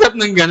yung concept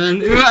ng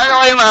ganun. Ano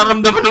kayo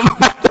makaramdaman ng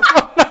mga tao?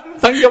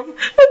 Tanggap.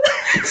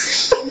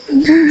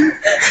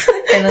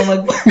 Kaya na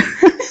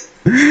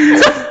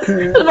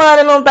Ano mga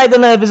namang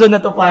title ng episode na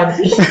to,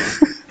 panty?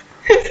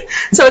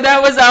 So that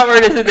was our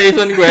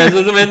recitation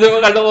question. So medyo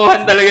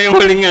kalokohan talaga yung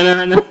huling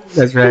ano.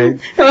 That's right.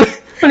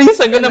 Huling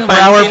sagot ng For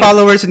our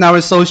followers in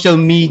our social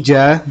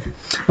media,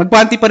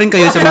 magpanty pa rin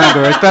kayo sa mga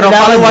girls. Pero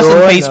follow us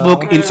on Facebook,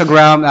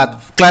 Instagram at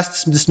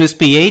Class Dismiss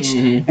PH,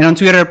 and on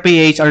Twitter,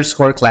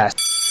 PH_class.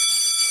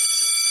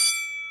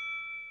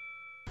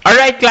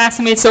 Alright,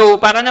 classmates. So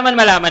para naman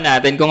malaman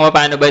natin kung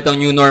paano ba itong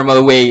new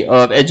normal way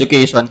of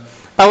education,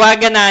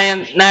 tawagan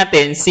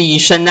natin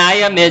si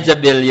Shania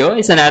Medjabilio,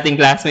 isa nating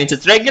classmates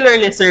at regular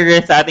listener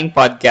sa ating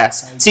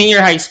podcast.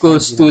 Senior high school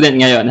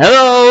student ngayon.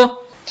 Hello!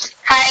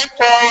 Hi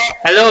po.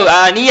 Hello,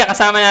 Nia,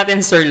 kasama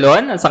natin si Sir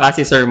Lon at saka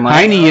si Sir Mike.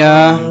 Hi,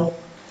 Nia.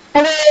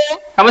 Hello.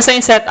 Kamusta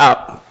yung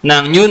setup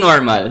ng new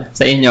normal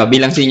sa inyo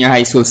bilang senior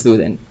high school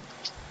student?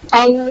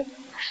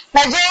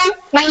 Medyo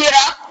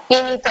mahirap. You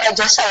need to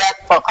adjust a lot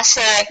po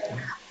kasi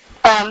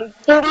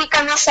hindi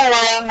kami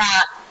sanay na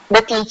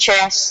the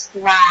teachers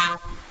na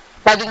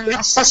laging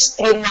nasa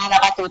screen na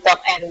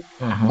nakatutok and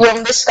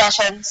yung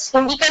discussions,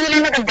 hindi ka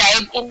nila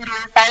nag-guide in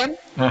real time.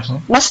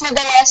 Mas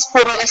madalas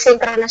puro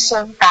asynchronous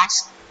yung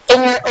task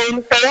in your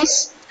own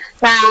pace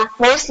na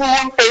mostly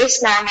yung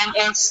pace namin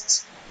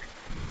is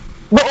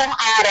buong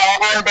araw,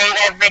 all day,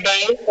 every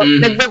day.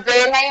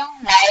 Nagbablur na yung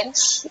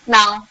lines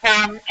ng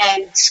home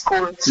and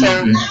school. So,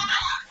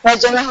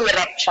 medyo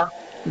mahirap siya.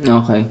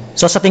 Okay.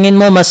 So sa tingin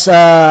mo, mas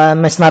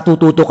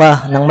natututo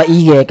ka ng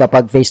maigi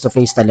kapag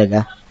face-to-face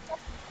talaga?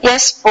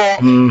 Yes po.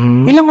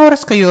 Ilang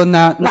oras kayo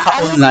na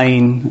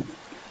naka-online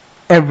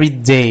every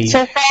day?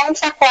 So, from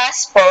sa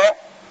class po,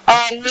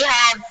 we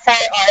have 4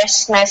 hours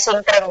na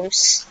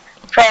synchronous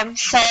from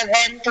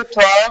 7 to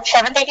 12,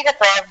 7:30 to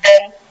 12,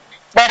 then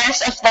the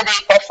rest of the day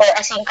po for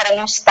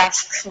asynchronous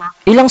tasks na.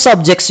 Ilang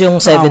subjects yung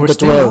 7 to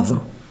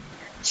 12?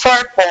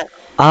 4 po.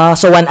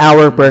 So 1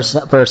 hour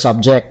per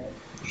subject.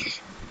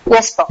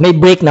 Yes po. May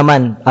break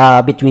naman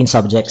between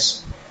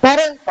subjects.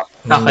 Meron po.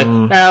 Okay.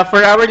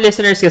 For our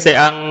listeners kasi,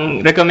 ang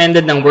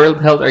recommended ng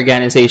World Health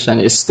Organization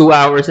is 2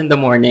 hours in the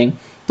morning,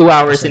 2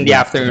 hours in the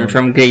afternoon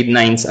from grade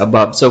 9s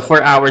above. So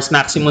 4 hours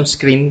maximum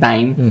screen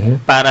time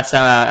para sa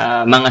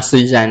mga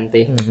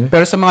estudyante.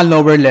 Pero sa mga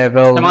lower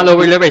level, Sa mga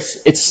lower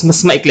levels, it's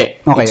mas maikli.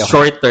 Okay, It's okay.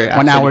 shorter.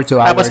 1 hour,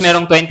 2 hours. Tapos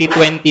merong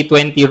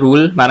 20-20-20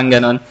 rule, parang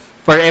ganon.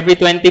 For every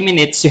 20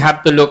 minutes, you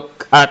have to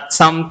look at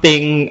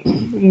something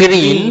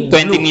green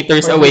 20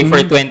 meters away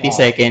for 20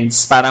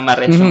 seconds para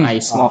ma-rest yung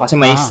eyes mo. Kasi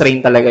may strain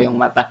talaga yung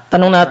mata.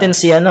 Tanong natin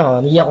si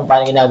Nia kung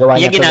paano ginagawa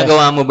niya.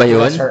 Ginagawa mo ba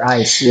yun? Her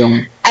eyes.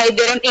 Yung I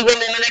didn't even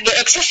naman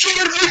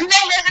nag-exercise.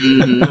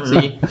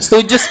 Sige.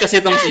 Studios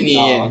kasi itong si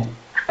Nia.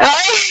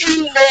 Ay,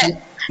 hindi.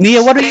 Nia,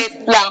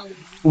 Straight lang.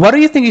 what do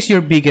you think is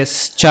your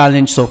biggest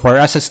challenge so far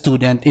as a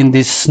student in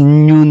this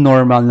new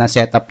normal na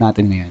setup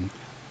natin ngayon?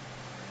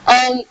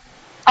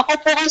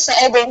 Ako po kasi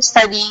I don't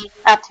study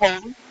at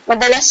home.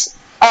 Madalas,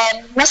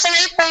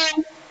 masanay po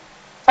yung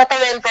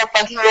patawin ko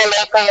pag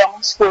hiwalay ko yung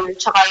school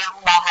tsaka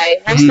yung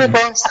bahay. Mostly po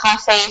sa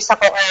cafes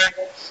ako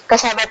or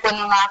kasama po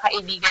ng mga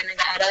kaibigan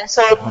nag-aaral. So,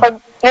 pag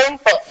ngayon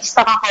po,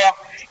 stuck ako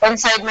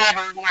inside my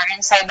room or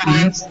inside the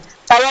house.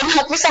 Parang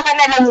po sa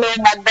kanilang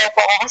lumag daw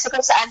po ako kasi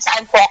kung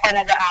saan-saan po ako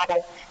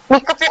nag-aaral.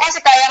 Hindi ko po kasi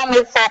kayang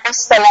mag-focus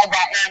talaga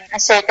in a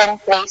certain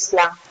place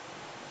lang.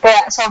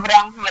 Kaya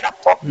sobrang hirap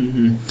po.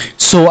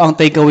 So, ang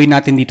takeaway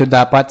natin dito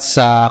dapat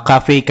sa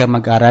cafe ka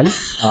mag-aral?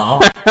 Oo.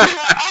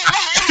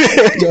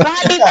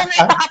 Mga dito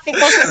may pakapi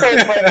po sa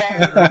server.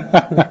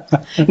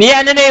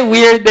 Ano na yung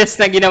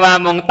weirdest na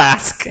ginawa mong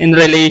task in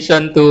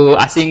relation to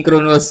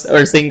asynchronous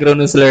or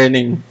synchronous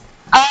learning?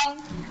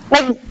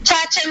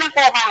 Nag-chacha na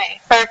po kami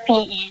for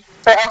PE.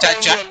 For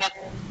Chacha?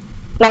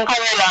 Nang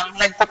kami lang,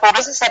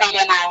 nagtuturo sa sarili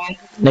namin.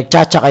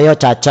 Nagchacha kayo,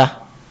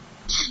 chacha.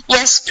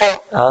 Yes po.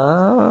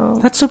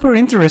 That's super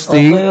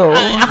interesting. Okay, oo.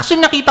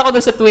 Actually, nakita ko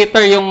doon sa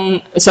Twitter yung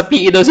sa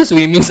PE daw sa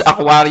swimming sa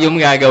aquarium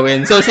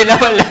gagawin. So, sila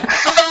pala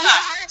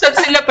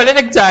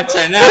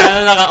nag-chacha na.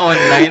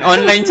 Naka-online.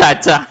 Online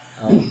chacha.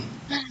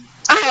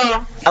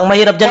 Ang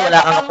mahirap dyan,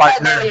 wala kang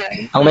partner.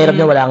 Ang mahirap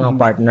dyan, wala kang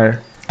partner.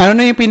 Ano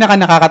na yung pinaka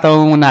nakakatawa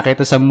mong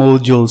nakita sa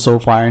module so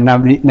far na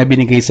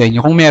binigay sa inyo?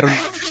 Kung meron.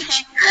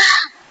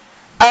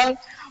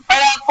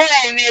 Wala po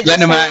medyo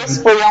Wala naman.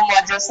 serious po yung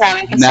modules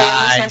namin kasi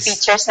yung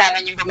teachers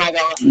namin yung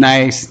gumagawa.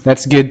 Nice.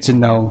 That's good to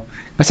know.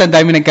 Kasi ang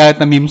dami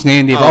nagkalat na memes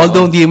ngayon, di ba?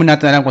 Although hindi mo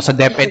natin alam kung sa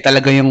DepEd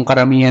talaga yung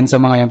karamihan sa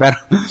mga yan. Pero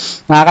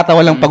nakakatawa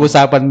lang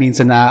pag-usapan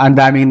minsan na ang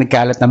daming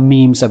nagkalat na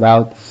memes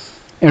about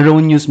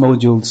erroneous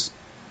modules.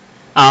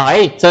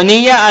 Okay. So,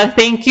 Nia,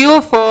 thank you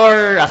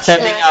for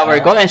accepting our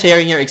call and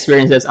sharing your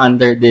experiences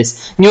under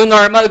this new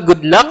normal.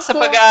 Good luck sa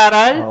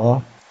pag-aaral. Oo.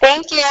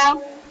 Thank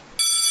you.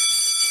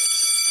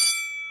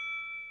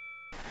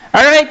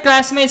 Alright,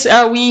 classmates,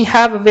 we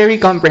have a very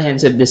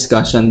comprehensive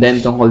discussion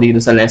then tungkol dito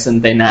sa lesson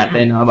 10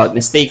 natin about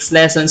mistakes,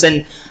 lessons,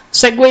 and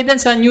segue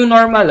din sa new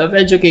normal of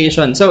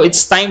education. So,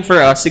 it's time for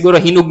us, siguro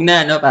hinug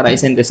na, no, para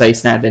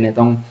i-synthesize natin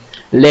itong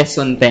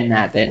lesson 10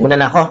 natin. Una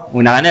na ako.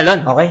 Una ka na,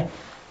 Lon. Okay.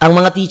 Ang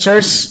mga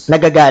teachers,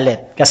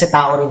 nagagalit kasi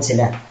tao rin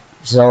sila.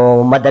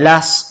 So,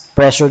 madalas,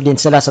 pressure din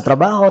sila sa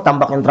trabaho,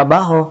 tambak yung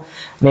trabaho,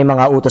 may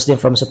mga utos din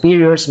from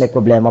superiors, may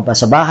problema pa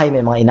sa bahay,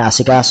 may mga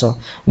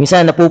inaasikaso.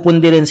 Minsan,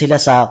 napupundi rin sila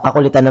sa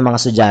kakulitan ng mga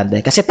estudyante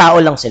kasi tao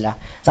lang sila.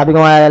 Sabi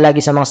ko nga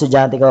lagi sa mga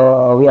estudyante ko,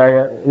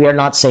 we are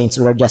not saints,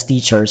 we are just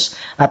teachers.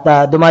 At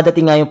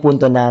dumadating nga yung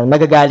punto na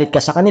nagagalit ka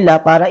sa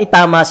kanila para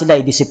itama sila,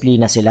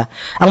 idisiplina sila.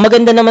 Ang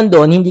maganda naman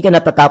doon, hindi ka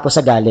natatapos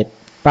sa galit.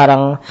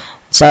 Parang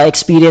sa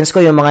experience ko,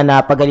 yung mga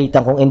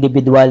napagalitan kong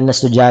individual na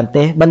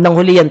estudyante, bandang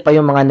huli yan pa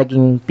yung mga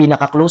naging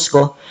pinaka-close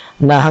ko,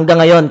 na hanggang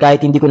ngayon,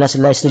 kahit hindi ko na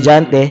sila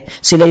estudyante,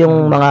 sila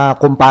yung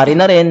mga kumpare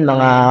na rin,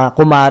 mga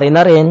kumare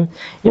na rin,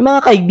 yung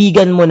mga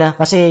kaibigan mo na,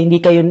 kasi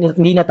hindi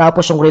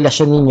natapos yung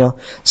relasyon ninyo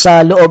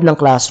sa loob ng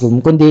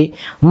classroom, kundi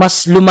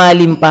mas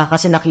lumalim pa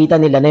kasi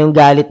nakita nila na yung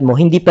galit mo,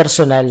 hindi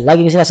personal.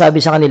 Laging sinasabi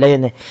sa kanila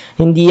yun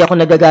hindi ako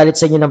nagagalit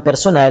sa inyo ng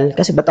personal,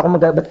 kasi ba't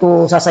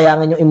ko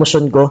sasayangan yung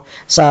emosyon ko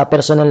sa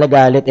personal na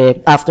galit,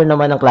 after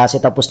naman ng klase,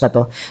 tapos na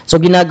to.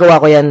 So, ginagawa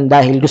ko yan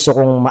dahil gusto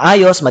kong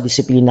maayos,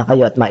 madisiplina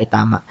kayo at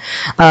maitama.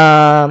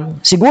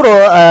 Siguro,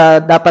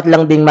 dapat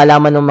lang ding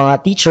malaman ng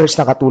mga teachers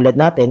na katulad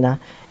natin na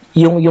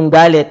yung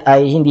galit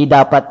ay hindi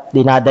dapat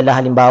dinadala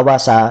halimbawa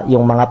sa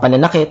yung mga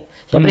pananakit.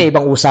 Siyempre,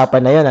 ibang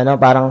usapan na yun.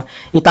 Parang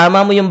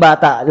itama mo yung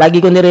bata.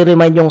 Lagi ko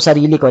nire-remind yung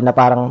sarili ko na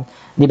parang,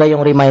 di ba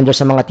yung reminder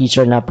sa mga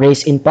teacher na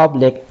praise in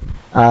public,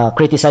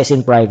 criticize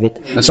in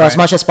private. That's so, right. as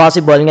much as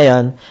possible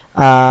ngayon,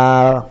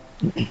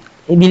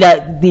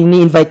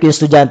 ini-invite ko yung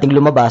estudyanteng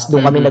lumabas,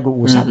 doon kami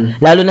nag-uusap.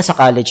 Lalo na sa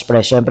college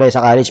press. Siyempre, sa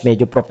college,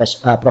 medyo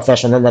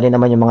professional na rin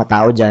naman yung mga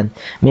tao dyan.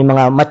 May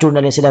mga mature na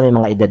rin sila, may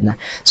mga edad na.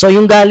 So,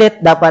 yung galit,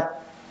 dapat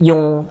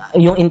yung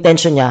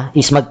intention niya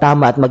is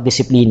magtama at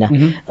magdisiplina.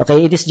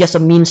 Okay? It is just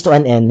a means to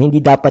an end. Hindi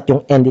dapat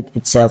yung end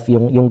itself,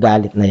 yung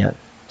galit na yun.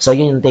 So,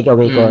 yun yung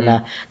takeaway ko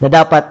na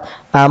dapat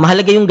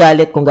mahalaga yung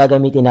galit kung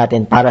gagamitin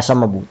natin para sa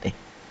mabuti.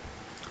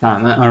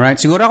 Tama.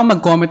 Alright. Siguro ako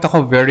mag-comment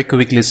ako very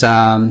quickly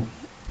sa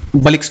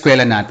balik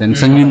eskwela natin,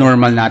 sa new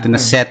normal natin na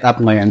set up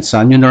ngayon,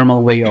 sa new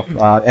normal way of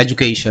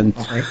education.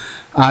 Okay.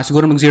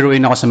 Siguro mag-zero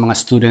in ako sa mga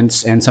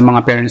students and sa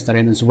mga parents na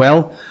rin as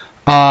well.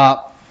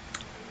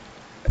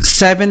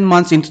 7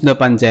 months into the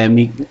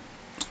pandemic,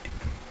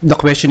 the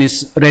question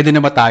is, ready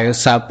na ba tayo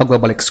sa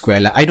pagbabalik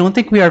eskwela? I don't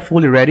think we are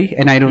fully ready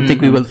and I don't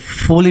think we will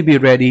fully be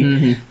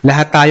ready.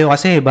 Lahat tayo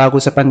kasi bago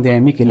sa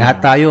pandemic.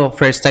 Lahat tayo,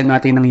 first time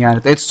natin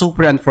nangyari. It's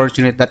super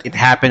unfortunate that it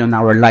happened on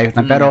our life.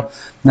 Pero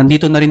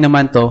nandito na rin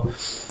naman to.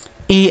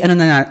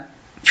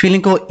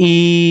 Feeling ko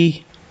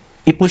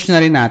i-push na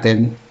rin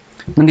natin.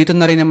 Nandito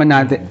na rin naman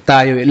natin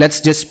tayo.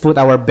 Let's just put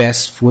our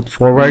best foot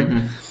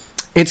forward.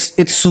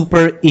 It's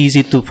super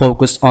easy to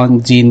focus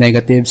on the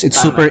negatives.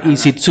 It's super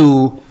easy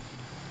to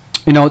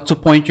to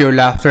point your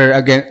laughter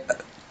again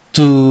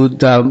to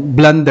the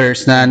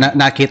blunders na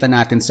nakita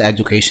natin sa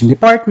education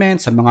department,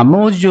 sa mga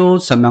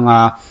modules, sa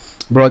mga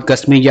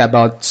broadcast media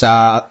about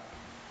sa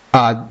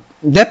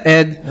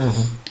DepEd.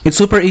 It's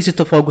super easy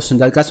to focus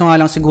on that. Kaso nga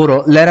lang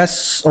siguro, let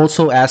us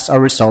also ask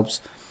ourselves,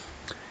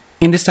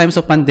 in these times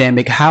of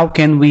pandemic, how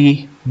can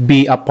we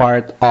be a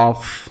part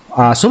of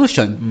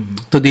solution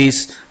to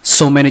these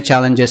so many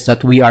challenges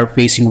that we are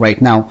facing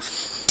right now?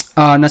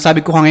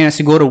 nasabi ko kanina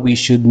siguro we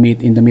should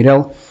meet in the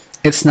middle.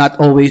 It's not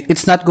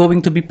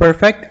going to be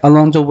perfect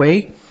along the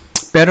way,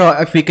 pero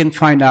if we can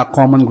find a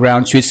common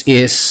ground which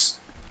is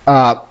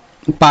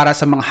para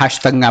sa mga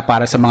hashtag nga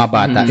para sa mga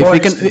bata.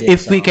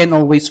 If we can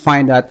always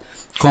find that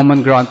common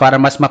ground para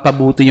mas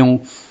mapabuti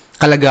yung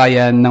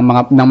kalagayan ng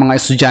mga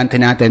estudyante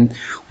natin,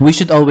 we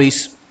should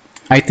always,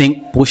 I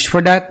think, push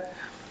for that.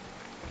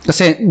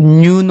 Kasi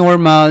new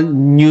normal,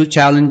 new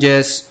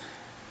challenges,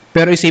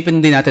 pero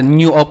isipin din natin,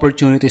 new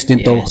opportunities din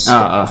to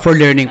for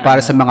learning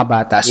para sa mga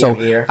bata. So,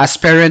 as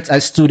parents,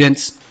 as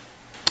students,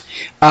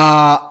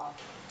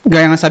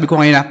 gaya nga sabi ko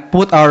kanina,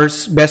 put our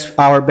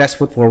best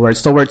foot forward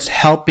towards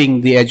helping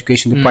the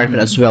education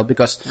department as well,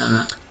 because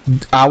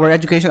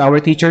our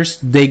teachers,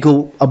 they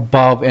go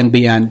above and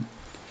beyond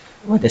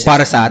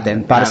para sa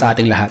atin, para sa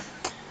ating lahat.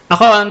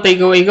 Ako, ang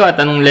takeaway ko at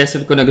anong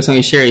lesson ko na gustong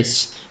i-share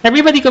is,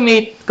 everybody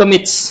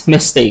commits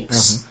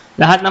mistakes.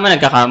 Lahat naman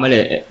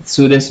nagkakamali.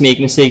 Students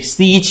make mistakes,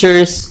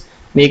 teachers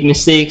make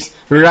mistakes,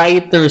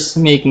 writers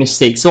make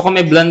mistakes. So kung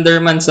may blunder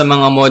man sa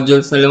mga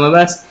modules na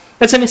lumabas,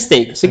 that's a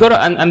mistake. Siguro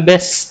ang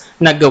best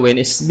na gawin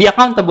is be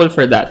accountable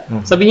for that.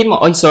 Sabihin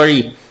mo,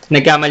 sorry,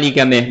 nagkamali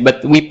kami,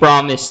 but we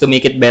promise to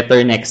make it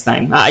better next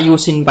time.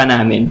 Aayusin pa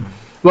namin.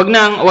 Wag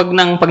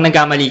nang pag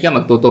nagkamali ka,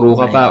 magtuturo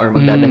ka pa or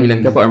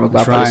magdadahilan ka pa or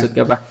magpapalusot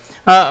ka pa.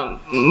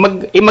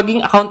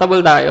 Maging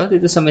accountable tayo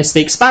dito sa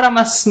mistakes para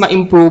mas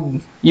ma-improve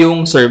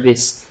yung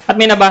service. At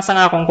may nabasa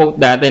nga akong quote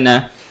dati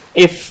na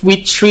if we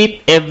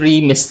treat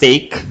every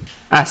mistake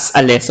as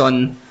a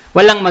lesson,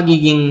 walang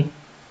magiging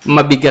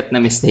mabigat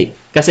na mistake.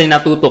 Kasi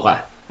natuto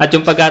ka. At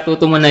yung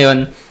pagkatuto mo na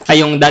yon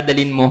ay yung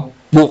dadalin mo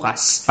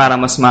bukas para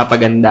mas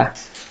mapaganda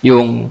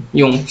yung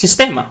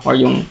sistema or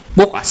yung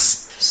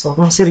bukas.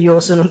 Sobrang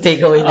seryoso nung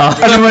takeaway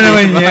natin. Alam mo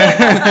naman yan.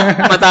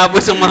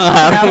 Matapos yung mga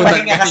hapon.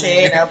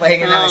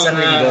 Napahinga lang sa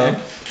linggo.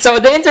 So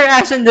the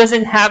interaction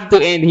doesn't have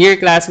to end here,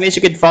 classmates.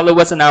 You can follow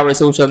us on our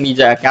social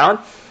media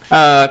account.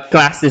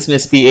 Class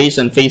Dismiss PH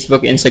on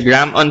Facebook,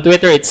 Instagram. On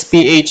Twitter, it's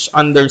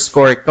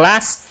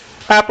PH_class.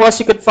 Tapos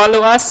you could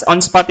follow us on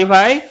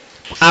Spotify,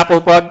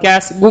 Apple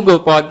Podcasts, Google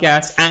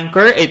Podcasts,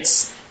 Anchor.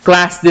 It's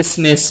Class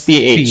Dismiss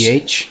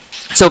PH.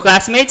 So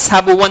classmates,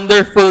 have a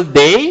wonderful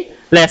day.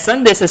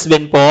 Lesson. This has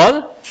been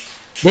Paul.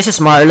 This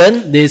is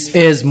Marlon. This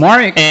is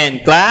Mark.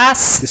 And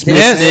class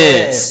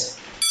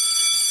dismiss.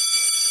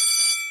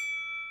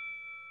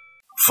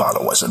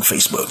 Follow us on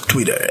Facebook,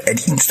 Twitter, and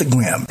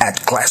Instagram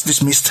at Class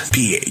Dismissed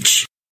PH.